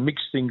be able to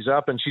mix things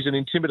up. And she's an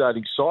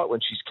intimidating sight when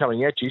she's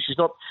coming at you. She's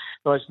not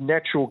the most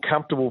natural,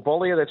 comfortable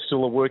volleyer. That's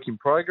still a work in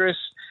progress.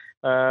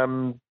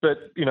 But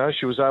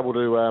she was able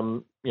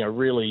to,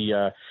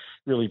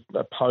 really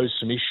posed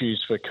some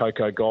issues for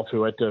Coco Gauff,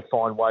 who had to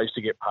find ways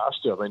to get past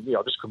her. I mean,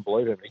 I just couldn't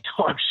believe how many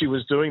times she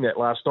was doing that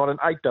last night, and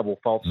 8 double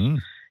faults,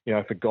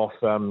 for Gauff.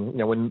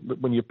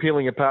 When you're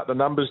peeling apart the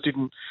numbers,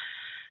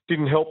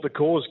 didn't help the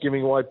cause,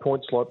 giving away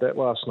points like that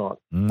last night.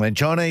 When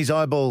Chinese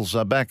eyeballs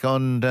are back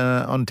on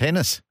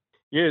tennis.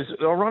 Yeah, it's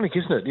ironic,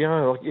 isn't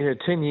it?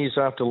 10 years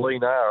after Li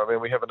Na, I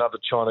mean, we have another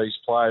Chinese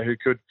player who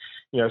could,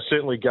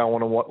 certainly go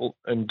on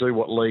and do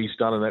what Li's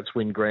done, and that's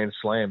win Grand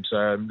Slams.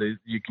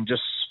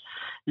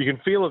 You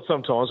can feel it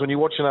sometimes when you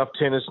watch enough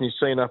tennis and you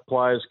see enough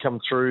players come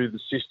through the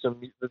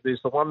system.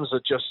 There's the ones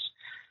that just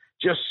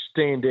just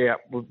stand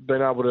out. We've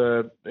been able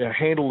to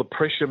handle the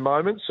pressure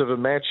moments of a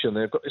match, and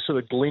they've got this sort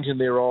of glint in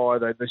their eye.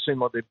 They seem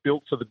like they're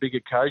built for the big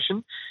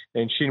occasion,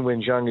 and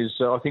Qinwen Zheng is,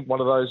 I think,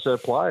 one of those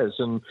players.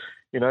 And,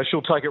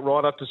 she'll take it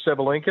right up to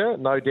Sabalenka,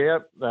 no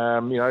doubt.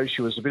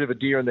 She was a bit of a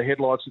deer in the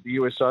headlights at the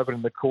US Open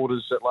in the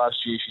quarters last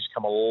year. She's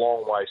come a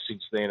long way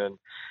since then, and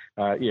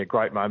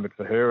great moment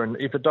for her.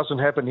 And if it doesn't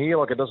happen here,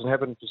 like it doesn't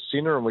happen for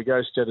Sinner, and we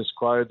go status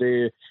quo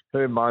there,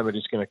 her moment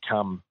is going to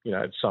come,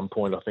 at some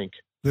point, I think.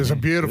 There's a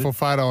beautiful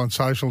photo on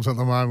socials at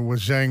the moment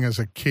with Zhang as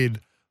a kid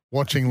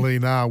watching Li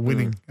Na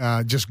winning,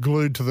 just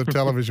glued to the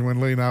television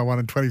when Li Na won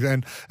in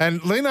 2010.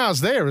 And Li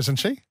Na's there, isn't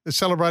she? They're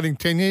celebrating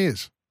 10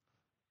 years.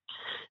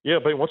 Yeah,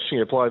 I've been watching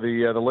her play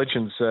the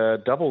Legends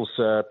doubles,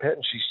 Pat,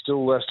 and she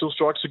still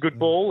strikes a good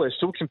ball. They're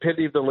still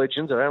competitive, the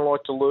Legends. They don't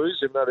like to lose,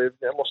 even though they've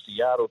lost a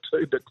yard or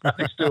two, but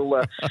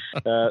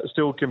they're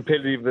still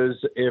competitive as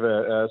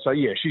ever.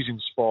 She's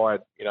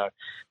inspired,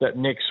 that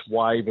next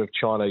wave of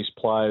Chinese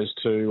players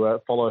to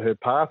follow her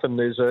path, and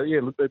there's a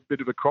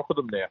bit of a crop of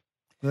them now.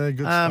 Yeah,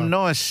 good stuff.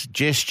 Nice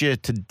gesture.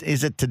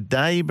 Is it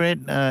today, Brett?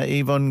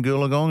 Yvonne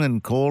Goolagong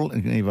and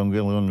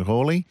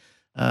Cawley.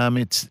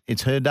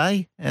 It's her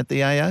day at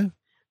the AO.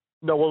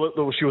 No,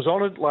 well, she was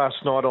honoured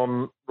last night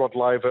on Rod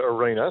Laver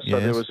Arena,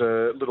 so there was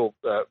a little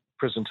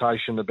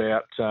presentation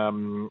about,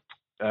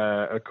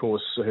 of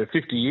course, her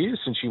 50 years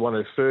since she won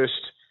her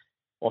first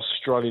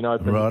Australian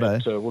Open.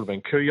 Righto. It would have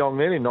been Kooyong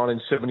then in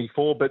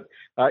 1974. But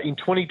in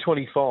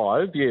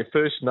 2025,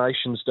 First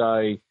Nations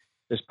Day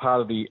as part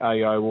of the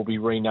AO will be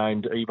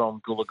renamed Yvonne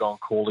Goolagong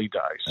Cawley Day.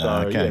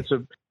 So, it's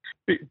a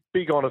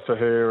big honour for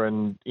her,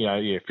 and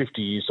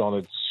 50 years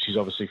honoured. She's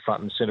obviously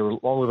front and centre,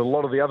 along with a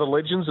lot of the other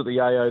legends at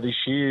the AO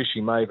this year. She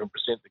may even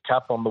present the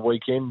cup on the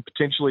weekend,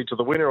 potentially to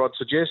the winner, I'd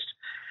suggest.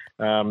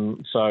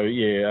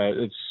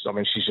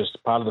 She's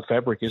just part of the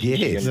fabric, isn't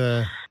she?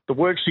 And the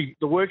work she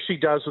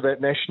does with that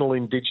National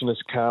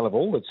Indigenous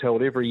Carnival that's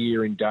held every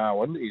year in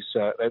Darwin is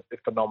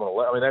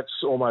phenomenal. I mean,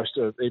 that's almost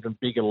an even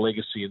bigger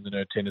legacy in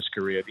her tennis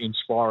career,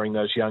 inspiring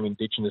those young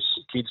Indigenous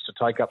kids to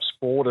take up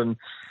sport and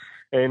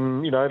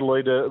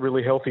lead a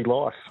really healthy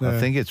life. I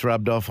think it's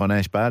rubbed off on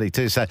Ash Barty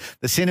too. So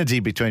the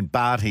synergy between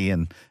Barty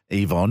and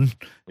Yvonne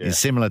is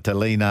similar to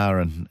Li Na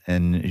and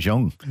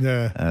Zhong.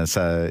 Yeah.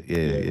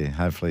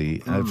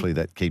 Hopefully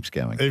that keeps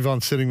going.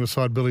 Yvonne sitting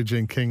beside Billie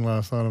Jean King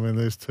last night. I mean,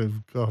 there's two.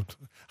 God.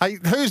 Hey,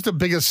 who's the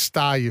biggest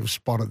star you've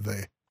spotted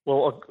there?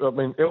 Well, Elle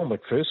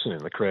McPherson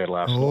in the crowd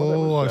last night.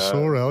 Oh, I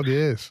saw Elle,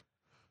 yes.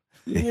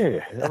 Yeah.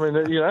 I mean,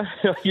 I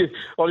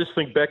just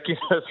think back,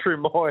 through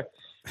my...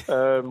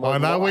 I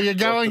know where you're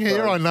going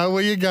here. I know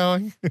where you're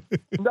going.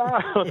 No,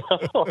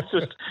 it's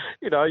just,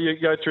 you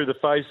go through the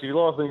phase of your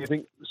life and you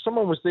think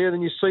someone was there,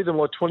 then you see them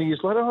like 20 years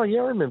later. Oh,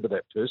 yeah, I remember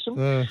that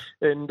person.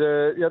 And,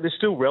 they're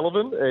still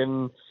relevant.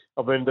 And,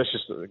 I mean, that's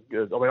just,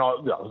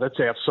 that's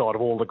outside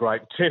of all the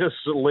great tennis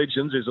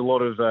legends. There's a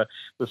lot of the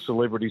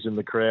celebrities in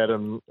the crowd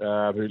and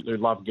who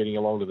love getting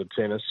along to the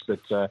tennis. But,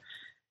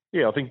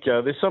 I think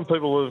there's some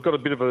people who've got a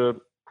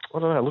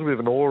little bit of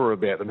an aura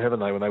about them, haven't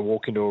they, when they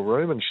walk into a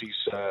room, and she's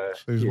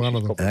one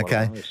of them.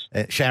 Okay.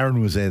 Sharon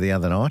was there the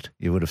other night.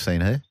 You would have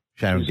seen her.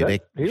 Sharon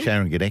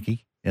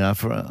Gadecki.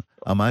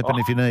 I'm open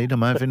if you need.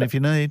 Magna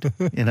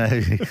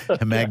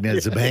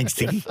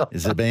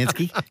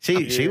Zabansky.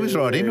 She was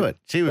right into it.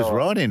 She was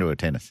right into her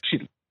tennis.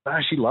 She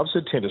loves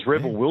her tennis.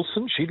 Rebel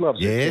Wilson, she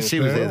loves her tennis. She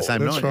was there the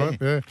same night. Right,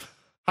 yeah.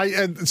 Hey,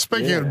 and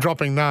speaking of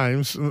dropping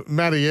names,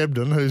 Matty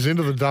Ebden, who's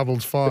into the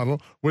doubles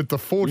final, with the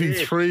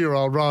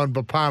 43-year-old Rohan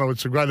Bopanna.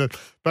 It's a great...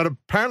 But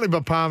apparently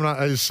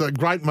Bopanna is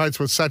great mates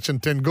with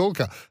Sachin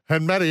Tendulkar.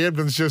 And Matty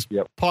Ebden's just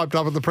piped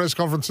up at the press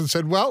conference and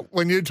said, well,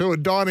 when you two are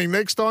dining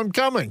next, I'm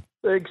coming.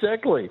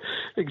 Exactly.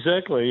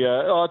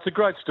 It's a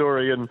great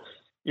story, and...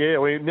 Yeah,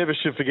 we never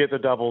should forget the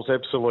doubles,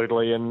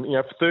 absolutely. And,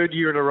 for third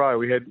year in a row,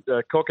 we had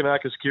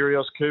Kokkinakis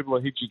Kyrgios, Kubler,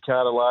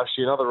 Hijikata last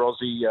year, another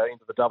Aussie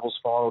into the doubles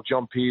final.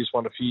 John Peers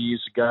won a few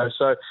years ago.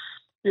 So,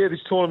 this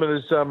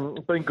tournament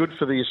has been good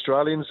for the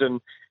Australians. And,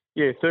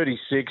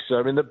 36.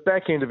 I mean, the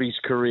back end of his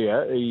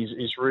career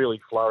is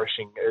really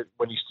flourishing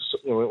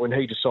when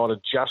he decided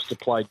just to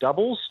play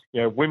doubles.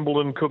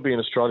 Wimbledon could be an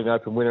Australian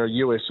Open winner, a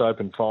US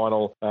Open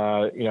final.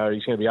 He's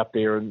going to be up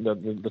there in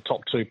the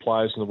top two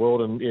players in the world.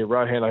 And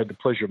Rohan, I had the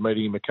pleasure of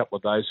meeting him a couple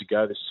of days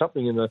ago. There's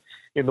something in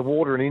the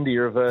water in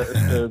India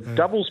of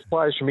doubles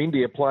players from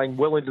India playing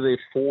well into their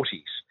 40s.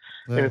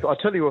 Yeah. And I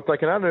tell you, if they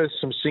can unearth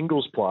some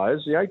singles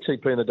players, the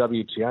ATP and the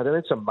WTA, then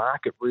it's a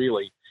market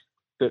really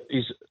that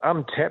is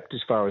untapped as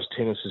far as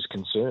tennis is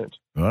concerned.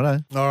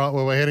 Righto. All right,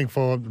 well, we're heading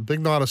for a big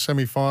night of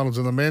semi-finals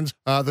in the men's.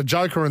 The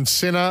Joker and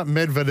Sinner,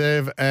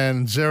 Medvedev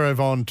and Zverev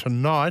on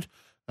tonight.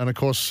 And, of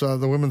course,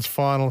 the women's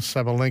final,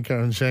 Sabalenka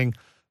and Zheng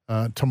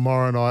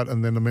tomorrow night,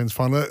 and then the men's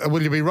final.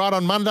 Will you be right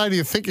on Monday? Do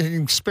you think you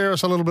can spare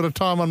us a little bit of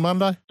time on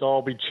Monday?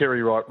 I'll be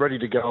cherry ripe, ready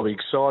to go. I'll be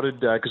excited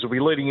because we'll be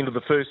leading into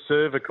the first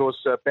serve, of course,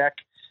 back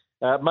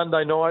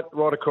Monday night,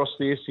 right across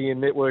the SEN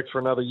network for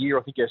another year.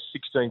 I think our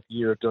 16th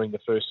year of doing the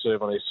first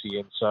serve on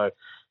SEN. So,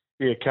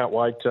 Yeah, can't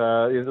wait.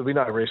 There'll be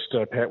no rest,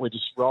 Pat. We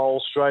just roll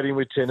straight in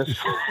with tennis.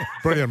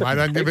 Brilliant, mate.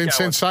 And you've been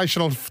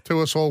sensational to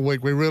us all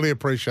week. We really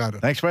appreciate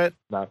it. Thanks, Brett.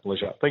 No,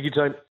 pleasure. Thank you, team.